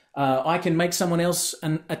presenter. I can make someone else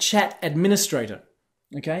a chat administrator,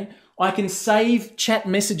 okay? I can save chat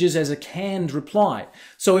messages as a canned reply.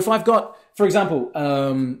 So if I've got, for example,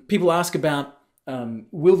 people ask about,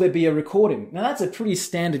 will there be a recording? Now that's a pretty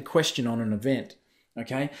standard question on an event,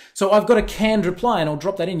 okay? So I've got a canned reply and I'll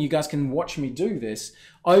drop that in. You guys can watch me do this.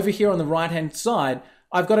 Over here on the right-hand side,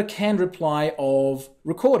 I've got a canned reply of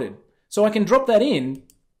recorded. So I can drop that in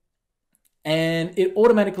and it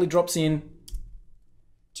automatically drops in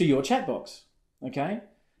to your chat box, okay?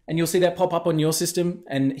 And you'll see that pop up on your system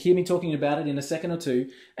and hear me talking about it in a second or two.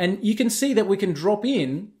 And you can see that we can drop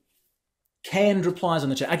in canned replies on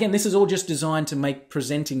the chat. Again, this is all just designed to make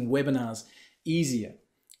presenting webinars easier,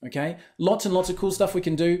 okay? Lots and lots of cool stuff we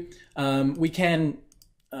can do. We can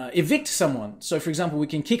evict someone. So for example, we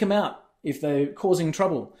can kick them out if they're causing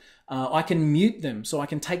trouble. I can mute them, so I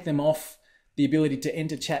can take them off the ability to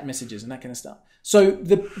enter chat messages and that kind of stuff. So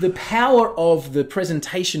the power of the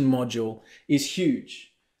presentation module is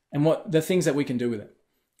huge, and what the things that we can do with it,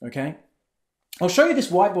 okay? I'll show you this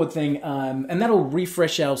whiteboard thing, and that'll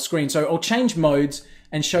refresh our screen. So I'll change modes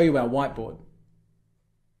and show you our whiteboard.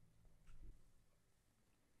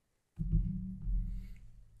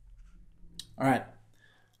 All right.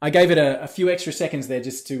 I gave it a few extra seconds there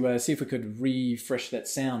just to see if we could refresh that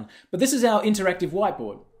sound. But this is our interactive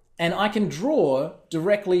whiteboard, and I can draw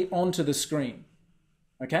directly onto the screen.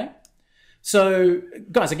 Okay? So,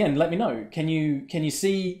 guys, again, let me know. Can you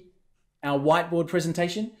see our whiteboard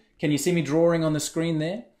presentation? Can you see me drawing on the screen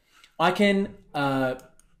there? I can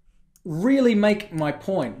really make my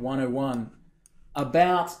point 101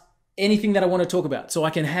 about anything that I want to talk about. So I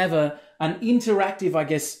can have an interactive, I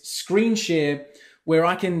guess, screen share where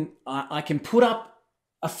I can put up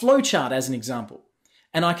a flowchart as an example,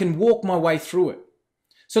 and I can walk my way through it.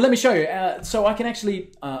 So let me show you. So I can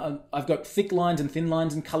actually, I've got thick lines and thin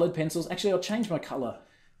lines and colored pencils. Actually, I'll change my color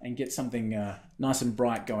and get something nice and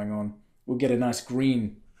bright going on. We'll get a nice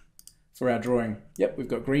green for our drawing. Yep, we've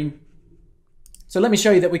got green. So let me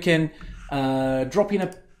show you that we can drop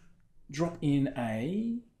in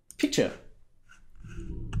a picture.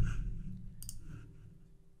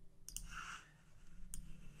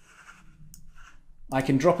 I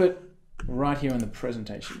can drop it right here on the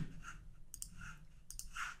presentation.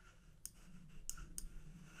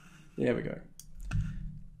 There we go.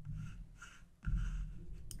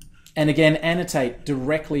 And again, annotate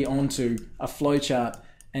directly onto a flowchart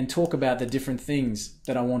and talk about the different things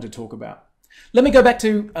that I want to talk about. Let me go back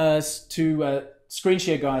to screen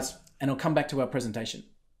share, guys, and I'll come back to our presentation.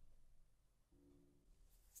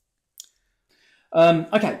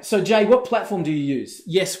 Okay, so Jay, what platform do you use?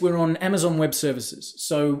 Yes, we're on Amazon Web Services.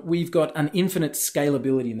 So we've got an infinite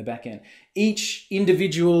scalability in the back end. Each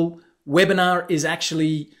individual webinar is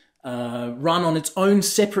actually run on its own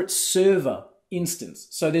separate server instance.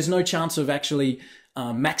 So there's no chance of actually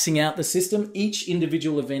maxing out the system. Each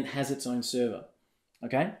individual event has its own server.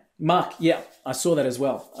 Okay, Mark, yeah, I saw that as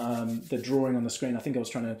well. The drawing on the screen. I think I was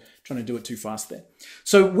trying to do it too fast there.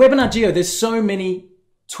 So Webinar JEO, there's so many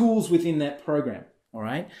tools within that program, all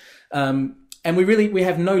right? And we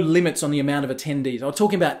have no limits on the amount of attendees. I was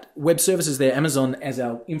talking about web services there, Amazon as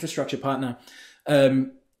our infrastructure partner. The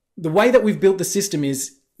way that we've built the system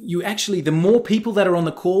is the more people that are on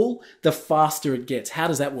the call, the faster it gets. How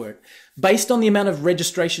does that work? Based on the amount of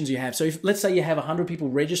registrations you have. So if, let's say you have 100 people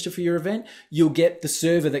register for your event, you'll get the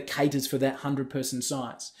server that caters for that 100-person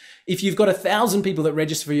size. If you've got 1,000 people that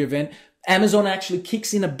register for your event, Amazon actually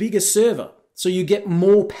kicks in a bigger server. So you get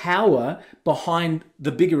more power behind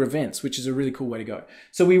the bigger events, which is a really cool way to go.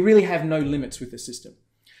 So we really have no limits with the system.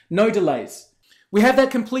 No delays. We have that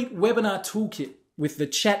complete webinar toolkit with the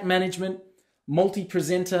chat management,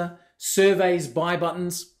 multi-presenter, surveys, buy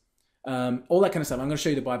buttons, all that kind of stuff. I'm going to show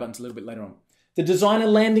you the buy buttons a little bit later on. The designer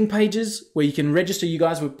landing pages where you can register. You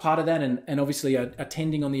guys were part of that and obviously are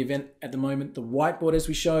attending on the event at the moment. The whiteboard as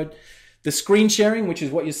we showed. The screen sharing, which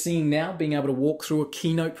is what you're seeing now, being able to walk through a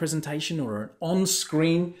keynote presentation or an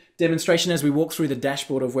on-screen demonstration as we walk through the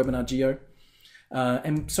dashboard of Webinar JEO.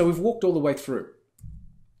 And so we've walked all the way through.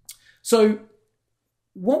 So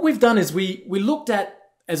what we've done is we looked at,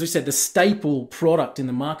 as we said, the staple product in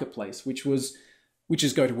the marketplace, which is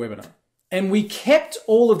GoToWebinar. And we kept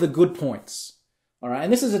all of the good points. All right,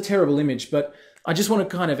 and this is a terrible image, but I just want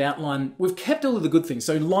to kind of outline, we've kept all of the good things.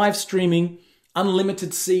 So live streaming,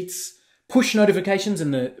 unlimited seats, push notifications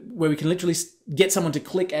where we can literally get someone to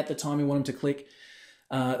click at the time we want them to click.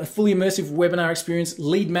 A fully immersive webinar experience,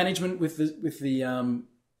 lead management with the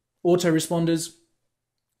autoresponders,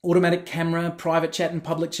 automatic camera, private chat and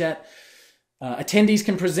public chat. Attendees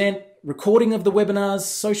can present, recording of the webinars,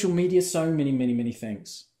 social media, so many, many, many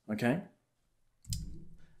things. Okay,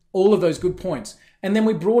 all of those good points, and then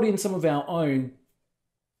we brought in some of our own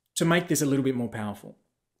to make this a little bit more powerful.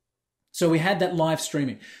 So we had that live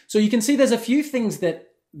streaming. So you can see there's a few things that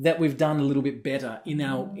we've done a little bit better in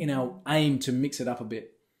our aim to mix it up a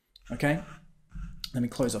bit. Okay? Let me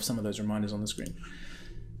close off some of those reminders on the screen.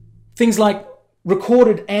 Things like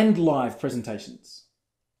recorded and live presentations.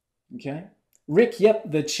 Okay? Rick,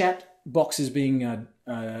 yep, the chat box is being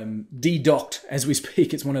de-docked as we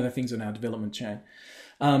speak. It's one of the things on our development chain.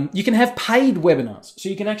 You can have paid webinars. So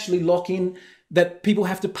you can actually lock in that people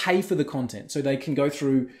have to pay for the content. So they can go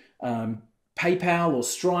through PayPal or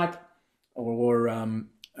Stripe or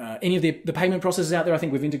any of the payment processes out there. I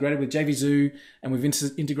think we've integrated with JVZoo and we've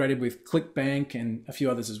integrated with ClickBank and a few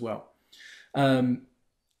others as well.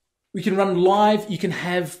 We can run live. You can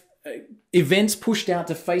have events pushed out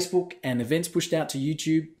to Facebook and events pushed out to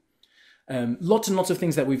YouTube. Lots and lots of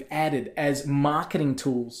things that we've added as marketing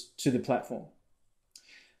tools to the platform.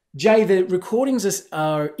 Jay, the recordings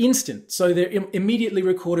are instant. So they're immediately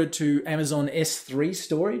recorded to Amazon S3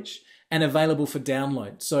 storage and available for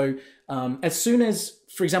download. So as soon as,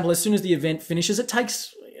 for example, as soon as the event finishes, it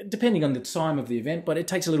takes, depending on the time of the event, but it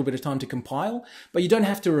takes a little bit of time to compile, but you don't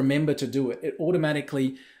have to remember to do it. It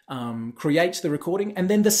automatically creates the recording, and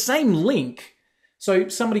then the same link. So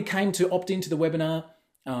somebody came to opt into the webinar,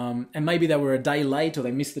 and maybe they were a day late or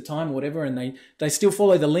they missed the time or whatever, and they still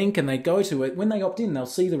follow the link and they go to it. When they opt in, they'll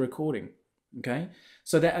see the recording. Okay,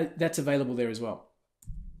 so that's available there as well.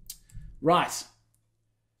 Right.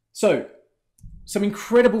 So some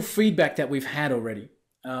incredible feedback that we've had already.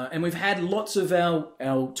 And we've had lots of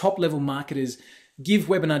our top level marketers give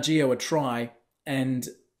Webinar JEO a try, and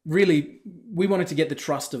really we wanted to get the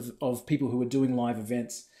trust of people who are doing live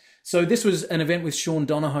events. So this was an event with Sean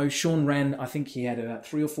Donahoe. Sean ran, I think he had about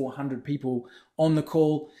 300 or 400 people on the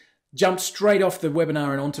call, jumped straight off the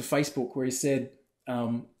webinar and onto Facebook, where he said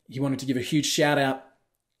he wanted to give a huge shout out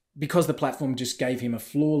because the platform just gave him a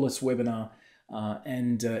flawless webinar,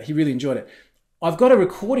 and he really enjoyed it. I've got a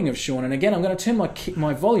recording of Sean, and again, I'm going to turn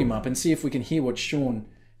my volume up and see if we can hear what Sean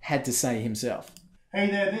had to say himself. Hey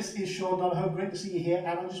there, this is Sean Donahoe. Great to see you here, and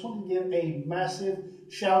I just want to give a massive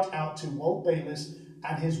shout out to Walt Bayliss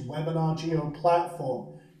and his Webinar JEO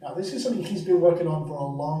platform. Now, this is something he's been working on for a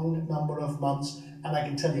long number of months, and I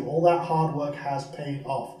can tell you all that hard work has paid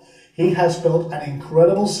off. He has built an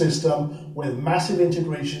incredible system with massive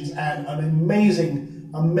integrations and an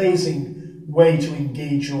amazing way to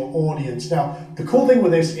engage your audience. Now, the cool thing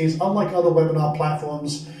with this is, unlike other webinar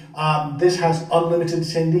platforms, this has unlimited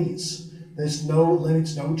attendees. There's no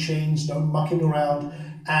limits, no chains, no mucking around.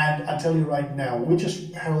 And I tell you right now, we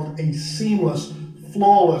just held a seamless,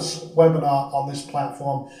 flawless webinar on this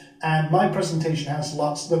platform. And my presentation has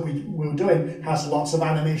lots that we were doing, has lots of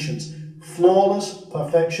animations. Flawless,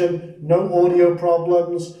 perfection, no audio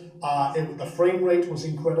problems. The frame rate was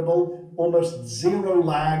incredible, almost zero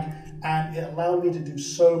lag. And it allowed me to do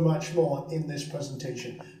so much more in this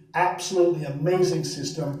presentation. Absolutely amazing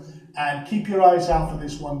system, and keep your eyes out for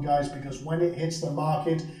this one, guys, because when it hits the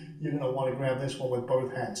market, you're going to want to grab this one with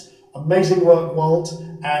both hands. Amazing work, Walt,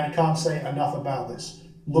 and I can't say enough about this.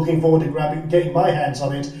 Looking forward to getting my hands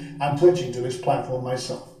on it and switching to this platform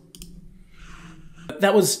myself.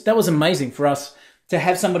 That was amazing for us to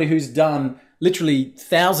have somebody who's done literally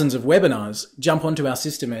thousands of webinars jump onto our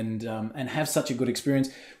system and have such a good experience.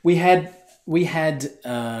 We had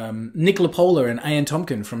Nick Lapola and Ian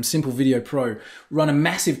Tompkin from Simple Video Pro run a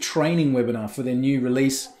massive training webinar for their new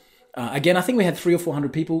release. Again, I think we had 300 or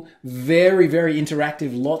 400 people. Very, very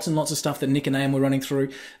interactive. Lots and lots of stuff that Nick and Ian were running through,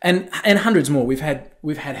 and hundreds more. We've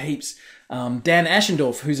had heaps. Dan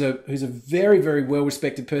Ashendorf, who's a very, very well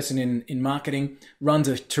respected person in marketing, runs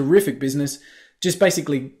a terrific business, just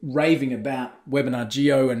basically raving about Webinar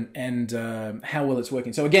JEO and how well it's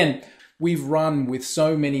working. So again, we've run with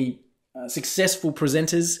so many successful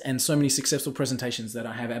presenters and so many successful presentations that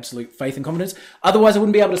I have absolute faith and confidence. Otherwise, I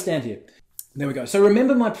wouldn't be able to stand here. There we go. So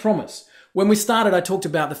remember my promise. When we started, I talked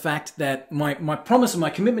about the fact that my promise and my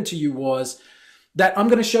commitment to you was that I'm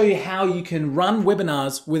going to show you how you can run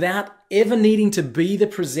webinars without ever needing to be the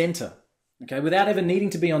presenter. Okay, without ever needing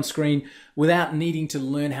to be on screen, without needing to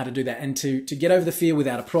learn how to do that, and to get over the fear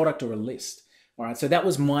without a product or a list. All right, so that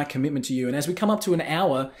was my commitment to you. And as we come up to an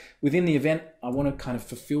hour within the event, I want to kind of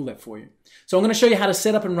fulfill that for you. So I'm going to show you how to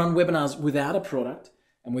set up and run webinars without a product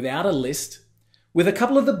and without a list, with a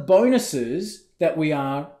couple of the bonuses that we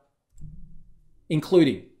are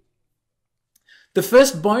including. The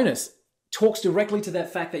first bonus talks directly to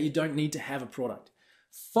that fact that you don't need to have a product.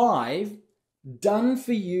 5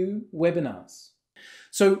 done-for-you webinars.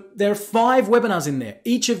 So there are 5 webinars in there,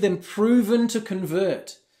 each of them proven to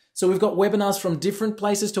convert. So we've got webinars from different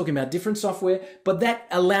places talking about different software, but that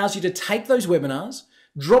allows you to take those webinars,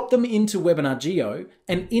 drop them into Webinar JEO,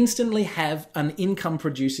 and instantly have an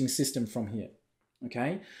income-producing system from here.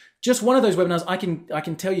 Okay? Just one of those webinars, I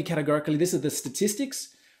can tell you categorically, this is the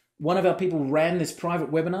statistics. One of our people ran this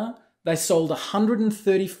private webinar. They sold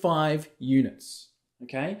 135 units.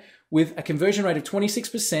 Okay? With a conversion rate of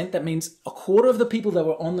 26%, that means a quarter of the people that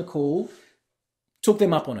were on the call took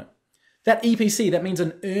them up on it. That EPC, that means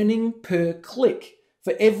an earning per click.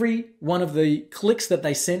 For every one of the clicks that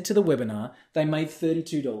they sent to the webinar, they made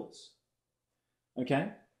 $32.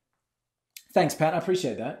 Okay? Thanks, Pat. I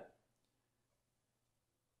appreciate that.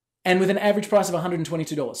 And with an average price of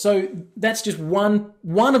 $122. So that's just one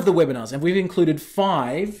of the webinars. And we've included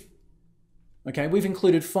 5. Okay, we've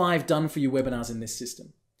included 5 done-for-you webinars in this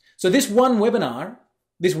system. So this one webinar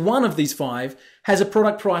This one of these 5 has a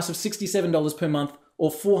product price of $67 per month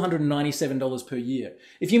or $497 per year.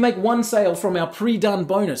 If you make one sale from our pre-done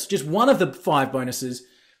bonus, just one of the 5 bonuses,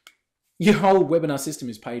 your whole webinar system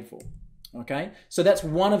is paid for. Okay, so that's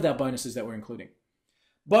one of our bonuses that we're including.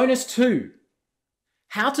 Bonus 2,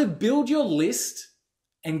 how to build your list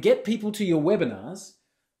and get people to your webinars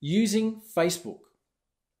using Facebook.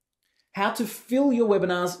 How to fill your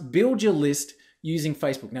webinars, build your list using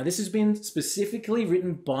Facebook. Now, this has been specifically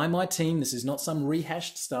written by my team. This is not some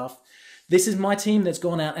rehashed stuff. This is my team that's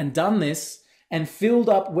gone out and done this and filled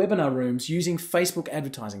up webinar rooms using Facebook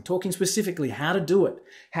advertising, talking specifically how to do it,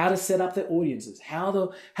 how to set up the audiences, how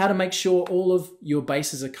to make sure all of your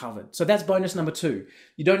bases are covered. So that's bonus number 2.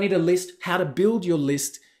 You don't need a list, how to build your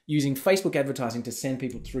list using Facebook advertising to send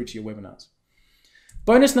people through to your webinars.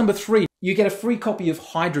 Bonus number 3, you get a free copy of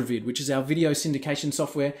HydroVid, which is our video syndication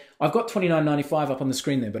software. I've got $29.95 up on the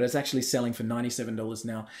screen there, but it's actually selling for $97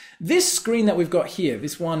 now. This screen that we've got here,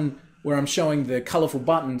 this one where I'm showing the colorful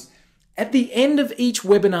buttons, at the end of each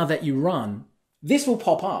webinar that you run, this will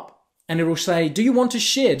pop up and it will say, do you want to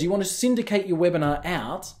share? Do you want to syndicate your webinar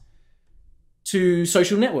out to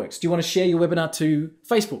social networks? Do you want to share your webinar to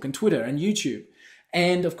Facebook and Twitter and YouTube?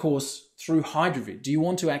 And of course, through HydroVid, do you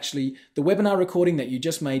want to actually, the webinar recording that you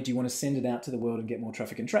just made, do you want to send it out to the world and get more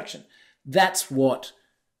traffic and traction? That's what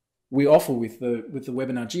we offer with the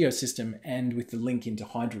Webinar JEO system and with the link into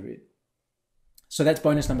HydroVid. So that's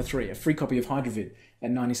bonus number 3, a free copy of HydroVid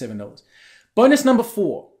at $97. Bonus number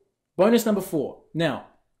 4. Bonus number 4. Now,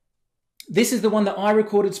 this is the one that I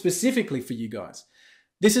recorded specifically for you guys.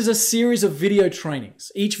 This is a series of video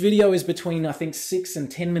trainings. Each video is between, I think, 6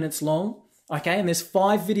 and 10 minutes long. Okay, and there's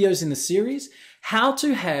 5 videos in the series. How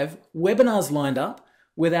to have webinars lined up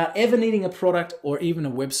without ever needing a product or even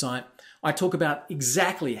a website. I talk about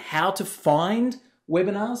exactly how to find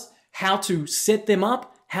webinars, how to set them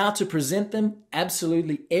up, how to present them,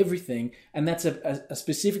 absolutely everything. And that's a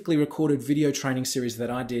specifically recorded video training series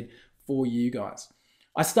that I did for you guys.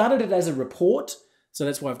 I started it as a report, so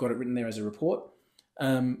that's why I've got it written there as a report.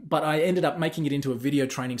 But I ended up making it into a video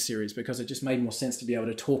training series because it just made more sense to be able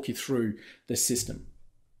to talk you through the system.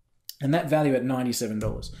 And that value at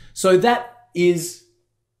 $97. So that is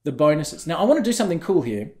the bonuses. Now I want to do something cool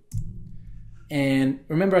here. And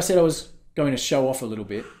remember I said I was going to show off a little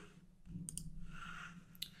bit.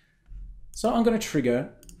 So I'm going to trigger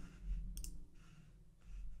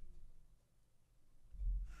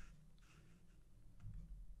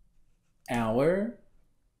our,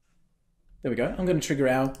 there we go. I'm going to trigger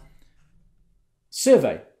our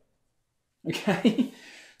survey. Okay.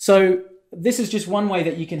 So this is just one way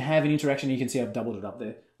that you can have an interaction. You can see I've doubled it up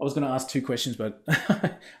there. I was going to ask 2 questions, but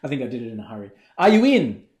I think I did it in a hurry. Are you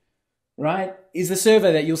in? Right? Is the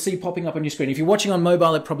survey that you'll see popping up on your screen. If you're watching on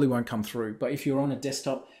mobile, it probably won't come through. But if you're on a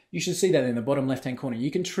desktop, you should see that in the bottom left-hand corner.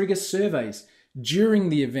 You can trigger surveys during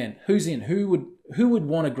the event. Who's in? Who would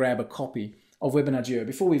want to grab a copy of Webinar JEO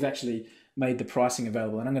before we've actually made the pricing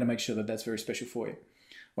available? And I'm going to make sure that that's very special for you.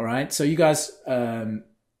 All right. So you guys, I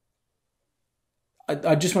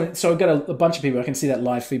just want to, so I've got a bunch of people. I can see that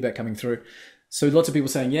live feedback coming through. So lots of people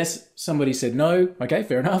saying yes. Somebody said no. Okay,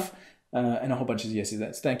 fair enough. And a whole bunch of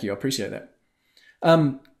yeses. Thank you. I appreciate that.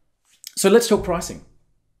 So let's talk pricing.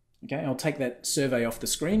 Okay, I'll take that survey off the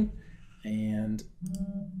screen and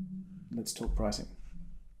let's talk pricing.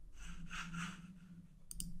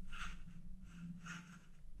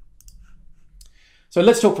 So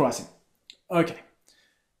let's talk pricing. Okay.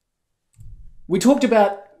 We talked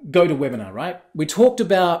about GoToWebinar, right? We talked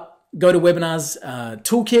about GoToWebinar's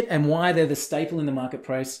toolkit and why they're the staple in the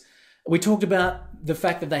marketplace. We talked about the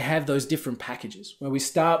fact that they have those different packages where we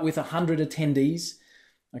start with 100 attendees,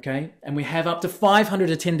 okay? And we have up to 500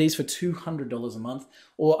 attendees for $200 a month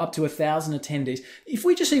or up to 1,000 attendees. If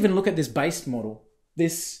we just even look at this base model,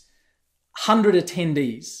 this 100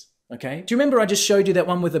 attendees, okay? Do you remember I just showed you that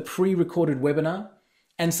one with a pre-recorded webinar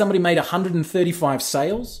and somebody made 135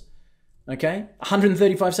 sales? Okay,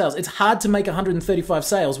 135 sales. It's hard to make 135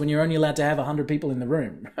 sales when you're only allowed to have 100 people in the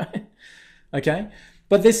room, right? Okay,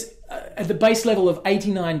 but this, at the base level of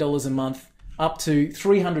 $89 a month up to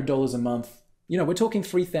 $300 a month, you know, we're talking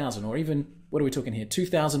 3,000 or even, what are we talking here?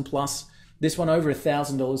 2,000 plus, this one over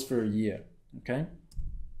 $1,000 for a year, okay?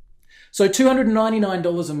 So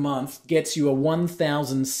 $299 a month gets you a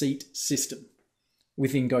 1,000 seat system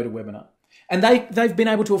within GoToWebinar. And they've been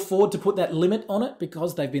able to afford to put that limit on it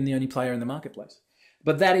because they've been the only player in the marketplace.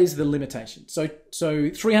 But that is the limitation. So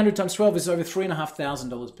 300 times 12 is over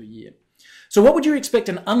 $3,500 per year. So what would you expect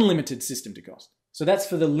an unlimited system to cost? So that's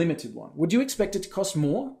for the limited one. Would you expect it to cost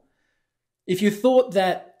more? If you thought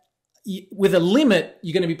that with a limit,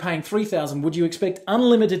 you're going to be paying $3,000. Would you expect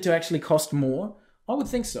unlimited to actually cost more? I would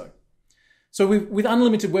think so. So with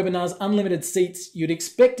unlimited webinars, unlimited seats, you'd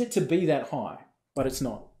expect it to be that high, but it's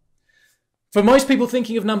not. For most people,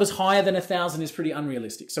 thinking of numbers higher than 1,000 is pretty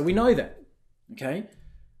unrealistic. So we know that, okay?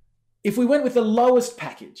 If we went with the lowest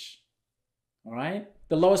package, all right?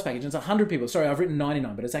 The lowest package, it's 100 people. Sorry, I've written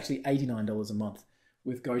 99, but it's actually $89 a month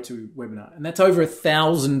with GoToWebinar. And that's over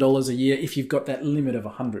 $1,000 a year if you've got that limit of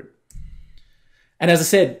 100. And as I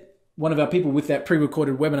said, one of our people with that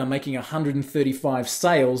pre-recorded webinar making 135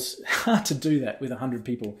 sales, hard to do that with 100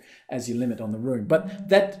 people as your limit on the room. But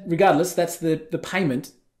that, regardless, that's the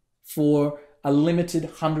payment for a limited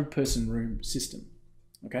 100-person room system,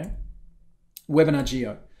 okay? Webinar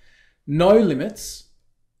JEO. No limits,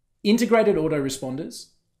 integrated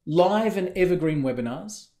autoresponders, live and evergreen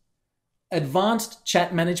webinars, advanced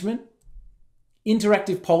chat management,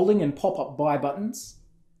 interactive polling and pop-up buy buttons,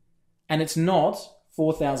 and it's not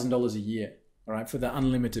 $4,000 a year, all right, for the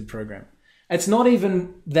unlimited program. It's not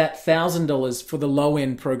even that $1,000 for the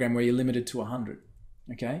low-end program where you're limited to 100,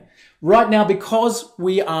 okay? Right now, because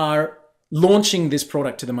we are launching this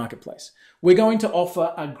product to the marketplace, we're going to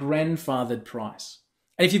offer a grandfathered price.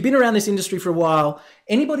 And if you've been around this industry for a while,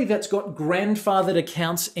 anybody that's got grandfathered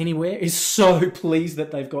accounts anywhere is so pleased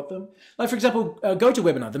that they've got them. Like, for example,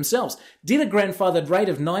 GoToWebinar themselves did a grandfathered rate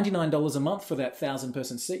of $99 a month for that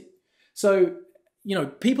 1,000-person seat. So, you know,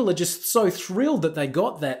 people are just so thrilled that they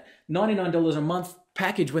got that $99 a month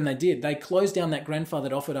package when they did. They closed down that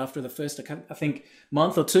grandfathered offer after the first, I think,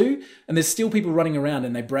 month or two, and there's still people running around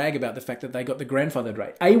and they brag about the fact that they got the grandfathered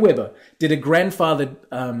rate. Aweber did a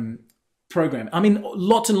grandfathered program. I mean,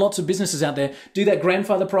 lots and lots of businesses out there do that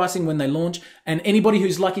grandfather pricing when they launch, and anybody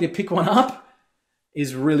who's lucky to pick one up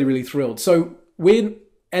is really, really thrilled. So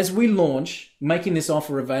as we launch, making this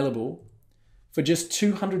offer available for just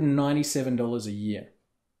 $297 a year,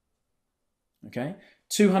 okay?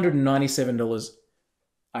 $297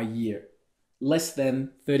 a year, less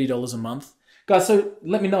than $30 a month. Guys, so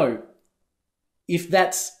let me know if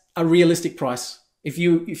that's a realistic price, if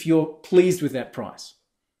you're pleased with that price.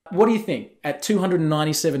 What do you think at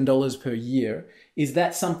 $297 per year? Is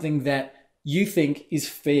that something that you think is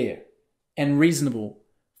fair and reasonable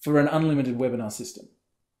for an unlimited webinar system?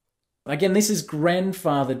 Again, this is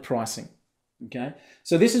grandfathered pricing, okay?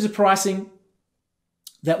 So this is a pricing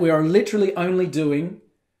that we are literally only doing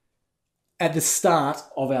at the start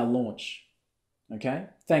of our launch, okay?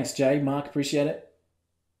 Thanks, Jay, Mark, appreciate it.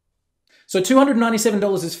 So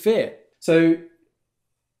 $297 is fair. So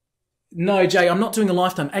no, Jay, I'm not doing a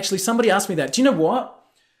lifetime. Actually, somebody asked me that. Do you know what?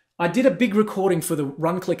 I did a big recording for the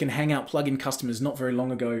Run, Click and Hangout plugin customers not very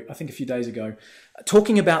long ago, I think a few days ago,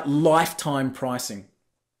 talking about lifetime pricing.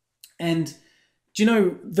 And do you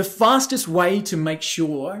know, the fastest way to make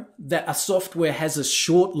sure that a software has a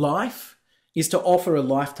short life is to offer a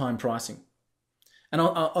lifetime pricing. And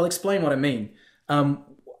I'll explain what I mean.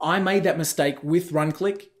 I made that mistake with Run,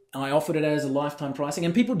 Click. I offered it as a lifetime pricing,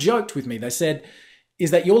 and people joked with me. They said, is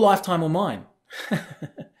that your lifetime or mine?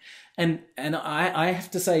 and I have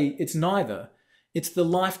to say it's neither. It's the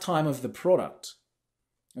lifetime of the product,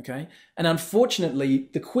 okay? And unfortunately,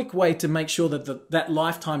 the quick way to make sure that that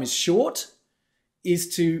lifetime is short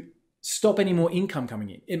is to stop any more income coming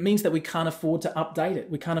in. It means that we can't afford to update it.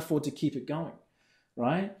 We can't afford to keep it going,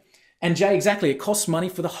 right? And Jay, exactly, it costs money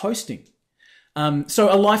for the hosting.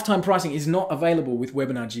 So a lifetime pricing is not available with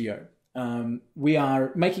Webinar JEO. We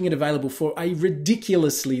are making it available for a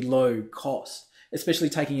ridiculously low cost, especially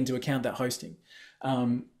taking into account that hosting.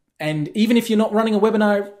 And even if you're not running a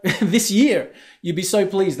webinar this year, you'd be so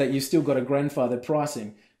pleased that you've still got a grandfathered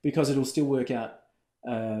pricing because it'll still work out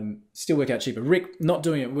cheaper. Rick, not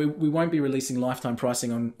doing it. We won't be releasing lifetime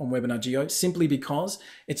pricing on Webinar JEO simply because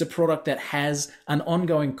it's a product that has an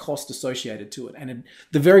ongoing cost associated to it. And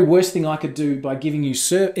the very worst thing I could do by giving you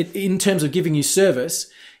in terms of giving you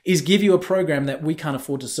service is give you a program that we can't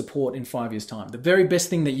afford to support in 5 years' time. The very best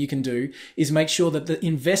thing that you can do is make sure that the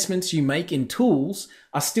investments you make in tools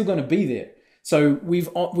are still going to be there. So we've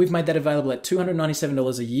made that available at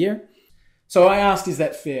 $297 a year. So I asked, is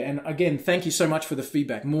that fair? And again, thank you so much for the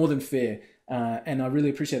feedback, more than fair. And I really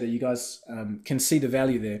appreciate that you guys can see the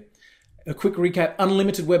value there. A quick recap,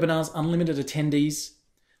 unlimited webinars, unlimited attendees,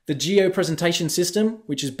 the JEO presentation system,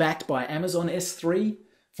 which is backed by Amazon S3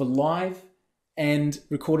 for live and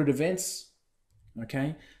recorded events,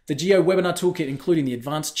 okay? The JEO webinar toolkit, including the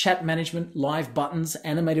advanced chat management, live buttons,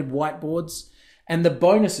 animated whiteboards, and the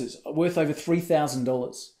bonuses worth over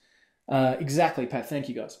 $3,000. Exactly, Pat, thank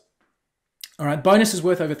you guys. All right, bonuses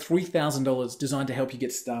worth over $3,000 designed to help you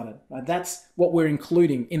get started. Right? That's what we're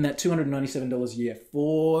including in that $297 a year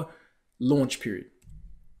for launch period.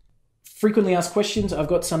 Frequently asked questions, I've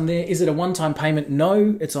got some there. Is it a one-time payment?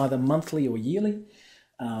 No, it's either monthly or yearly.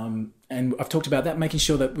 And I've talked about that, making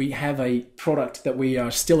sure that we have a product that we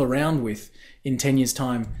are still around with in 10 years'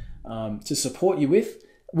 time to support you with.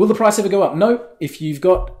 Will the price ever go up? No. If you've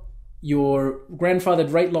got your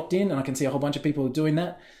grandfathered rate locked in, and I can see a whole bunch of people are doing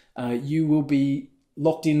that, you will be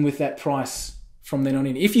locked in with that price from then on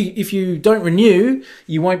in. If you don't renew,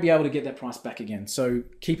 you won't be able to get that price back again. So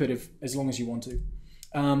keep it as long as you want to.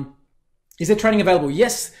 Is there training available?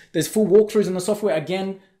 Yes, there's full walkthroughs on the software.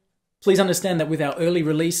 Again, please understand that with our early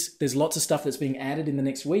release, there's lots of stuff that's being added in the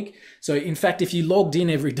next week. So in fact, if you logged in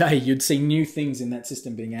every day, you'd see new things in that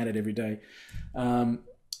system being added every day. And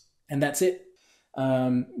that's it.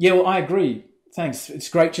 Yeah, well, I agree. Thanks. It's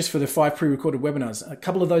great just for the 5 pre-recorded webinars. A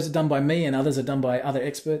couple of those are done by me and others are done by other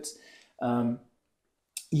experts.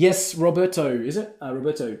 Yes, Roberto, is it?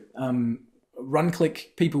 Roberto,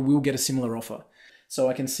 run-click people will get a similar offer. So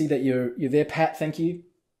I can see that you're there, Pat. Thank you.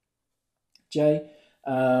 Jay.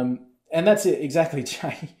 And that's it, exactly,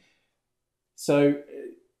 Jay. So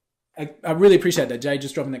I really appreciate that, Jay,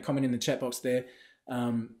 just dropping that comment in the chat box there.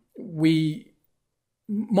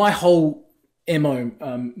 My whole MO,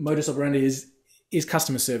 modus operandi is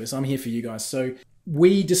customer service. I'm here for you guys. So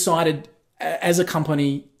we decided as a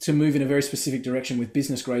company to move in a very specific direction with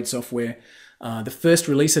business grade software. The first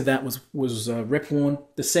release of that was RepWarn.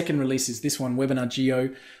 The second release is this one, Webinar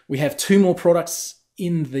JEO. We have 2 more products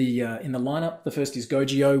in the lineup. The first is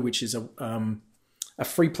JEO, which is a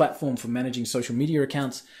free platform for managing social media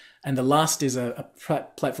accounts, and the last is a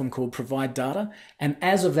platform called Provide Data. And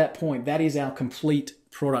as of that point, that is our complete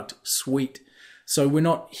product suite. So we're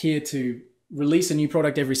not here to release a new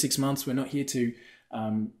product every 6 months. We're not here to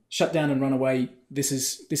shut down and run away. This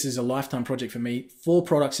is a lifetime project for me. 4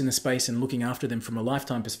 products in the space and looking after them from a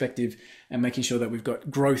lifetime perspective and making sure that we've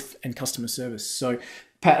got growth and customer service. So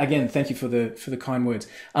Pat, again, thank you for the kind words.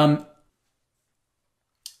 More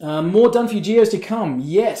done for you geos to come.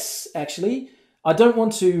 Yes, actually, I don't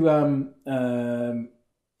want to.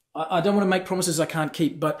 I don't want to make promises I can't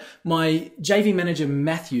keep. But my JV manager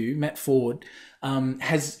Matt Ford,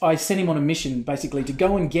 I sent him on a mission basically to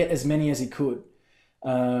go and get as many as he could.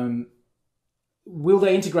 Will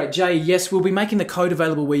they integrate Jay? Yes, we'll be making the code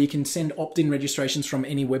available where you can send opt-in registrations from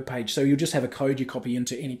any web page. So you'll just have a code you copy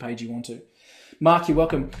into any page you want to. Mark, you're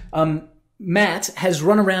welcome. Matt has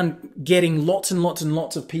run around getting lots and lots and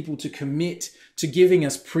lots of people to commit to giving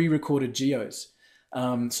us pre-recorded geos,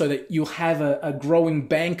 so that you'll have a growing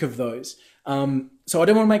bank of those. So I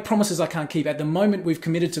don't want to make promises I can't keep. At the moment, we've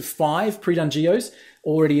committed to 5 pre-done geos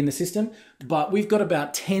already in the system, but we've got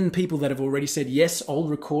about 10 people that have already said, yes, I'll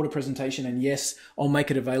record a presentation, and yes, I'll make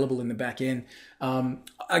it available in the back end.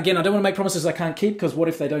 Again, I don't want to make promises I can't keep, because what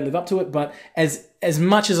if they don't live up to it? But as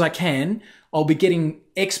much as I can, I'll be getting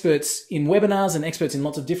experts in webinars and experts in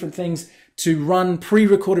lots of different things to run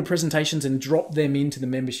pre-recorded presentations and drop them into the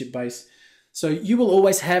membership base. So you will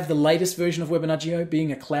always have the latest version of Webinar JEO.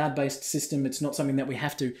 Being a cloud-based system, it's not something that we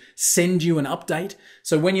have to send you an update.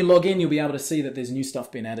 So when you log in, you'll be able to see that there's new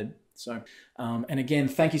stuff being added. So, and again,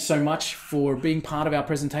 thank you so much for being part of our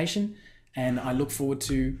presentation. And I look forward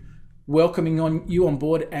to welcoming you on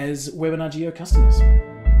board as Webinar JEO customers.